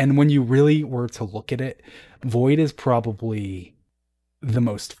 And when you really were to look at it, Void is probably the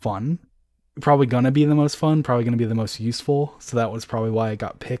most fun probably gonna be the most fun, probably gonna be the most useful. So that was probably why it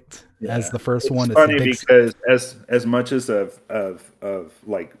got picked as Yeah, the first it's one. It's the funny big. because as much as of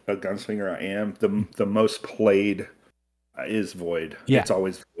like a gunslinger I am, the most played is Void. Yeah, It's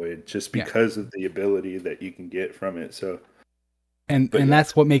always Void, just yeah. because of the ability that you can get from it. So, but And yeah,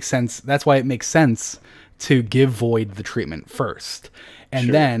 that's what makes sense. That's why it makes sense to give Void the treatment first. And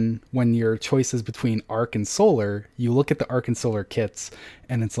sure, then when your choice is between Arc and Solar, you look at the Arc and Solar kits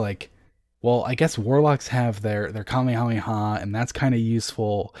and it's like, well, I guess Warlocks have their Kamehameha, and that's kind of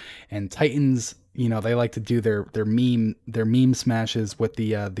useful. And Titans, they like to do their meme smashes with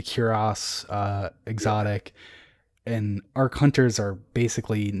the Kuros yeah, exotic, and arc hunters are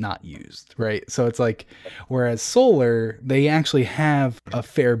basically not used, right? So it's like, whereas solar, they actually have a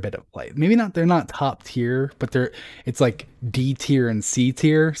fair bit of play. Maybe not, they're not top tier, but it's like D tier and C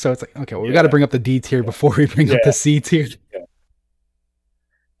tier. So it's like, okay, well, we got to yeah, bring up the D tier before we bring up the yeah, C tier. yeah.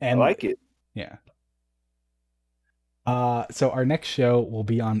 I And like it. yeah. So our next show will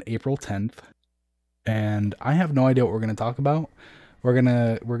be on April 10th, and I have no idea what we're going to talk about. We're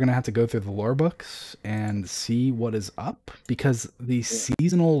gonna have to go through the lore books and see what is up, because the Yeah.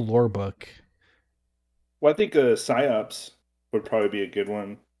 seasonal lore book. Well, I think psyops would probably be a good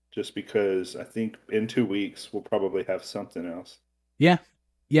one, just because I think in 2 weeks we'll probably have something else. Yeah,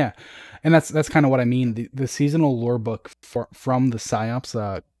 yeah, and that's kind of what I mean. The seasonal lore book from the psyops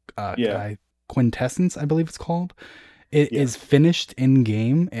Yeah, quintessence, I believe it's called. It yeah. is finished in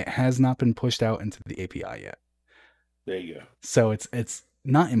game. It has not been pushed out into the API yet, There you go. so it's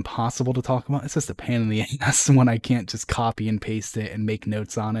not impossible to talk about. It's just a pain in the ass when I can't just copy and paste it and make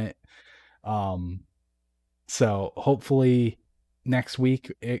notes on it. Um, so hopefully next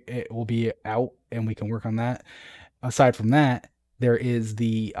week it will be out and we can work on that. Aside from that, there is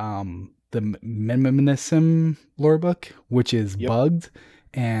the Meminism lore book, which is Yep. bugged,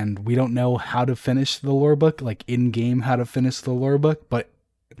 and we don't know how to finish the lore book, like in game how to finish the lore book, but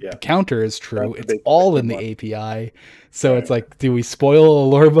the Yeah. counter is true. That's a It's big all in question the mark. API. So it's Right. like, do we spoil a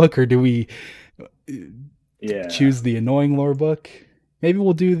lore book or do we Yeah. choose the annoying lore book? Maybe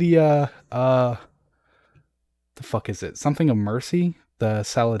we'll do the fuck is it? Something of Mercy, the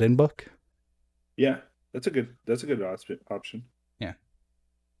Saladin book. Yeah. That's a good option. Yeah,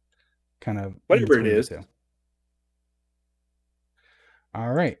 kind of in Whatever it between the is. two.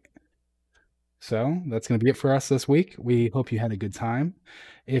 All right. So that's going to be it for us this week. We hope you had a good time.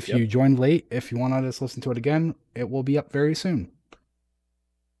 If you Yep. joined late, if you want to just listen to it again, it will be up very soon.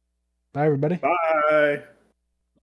 Bye, everybody. Bye.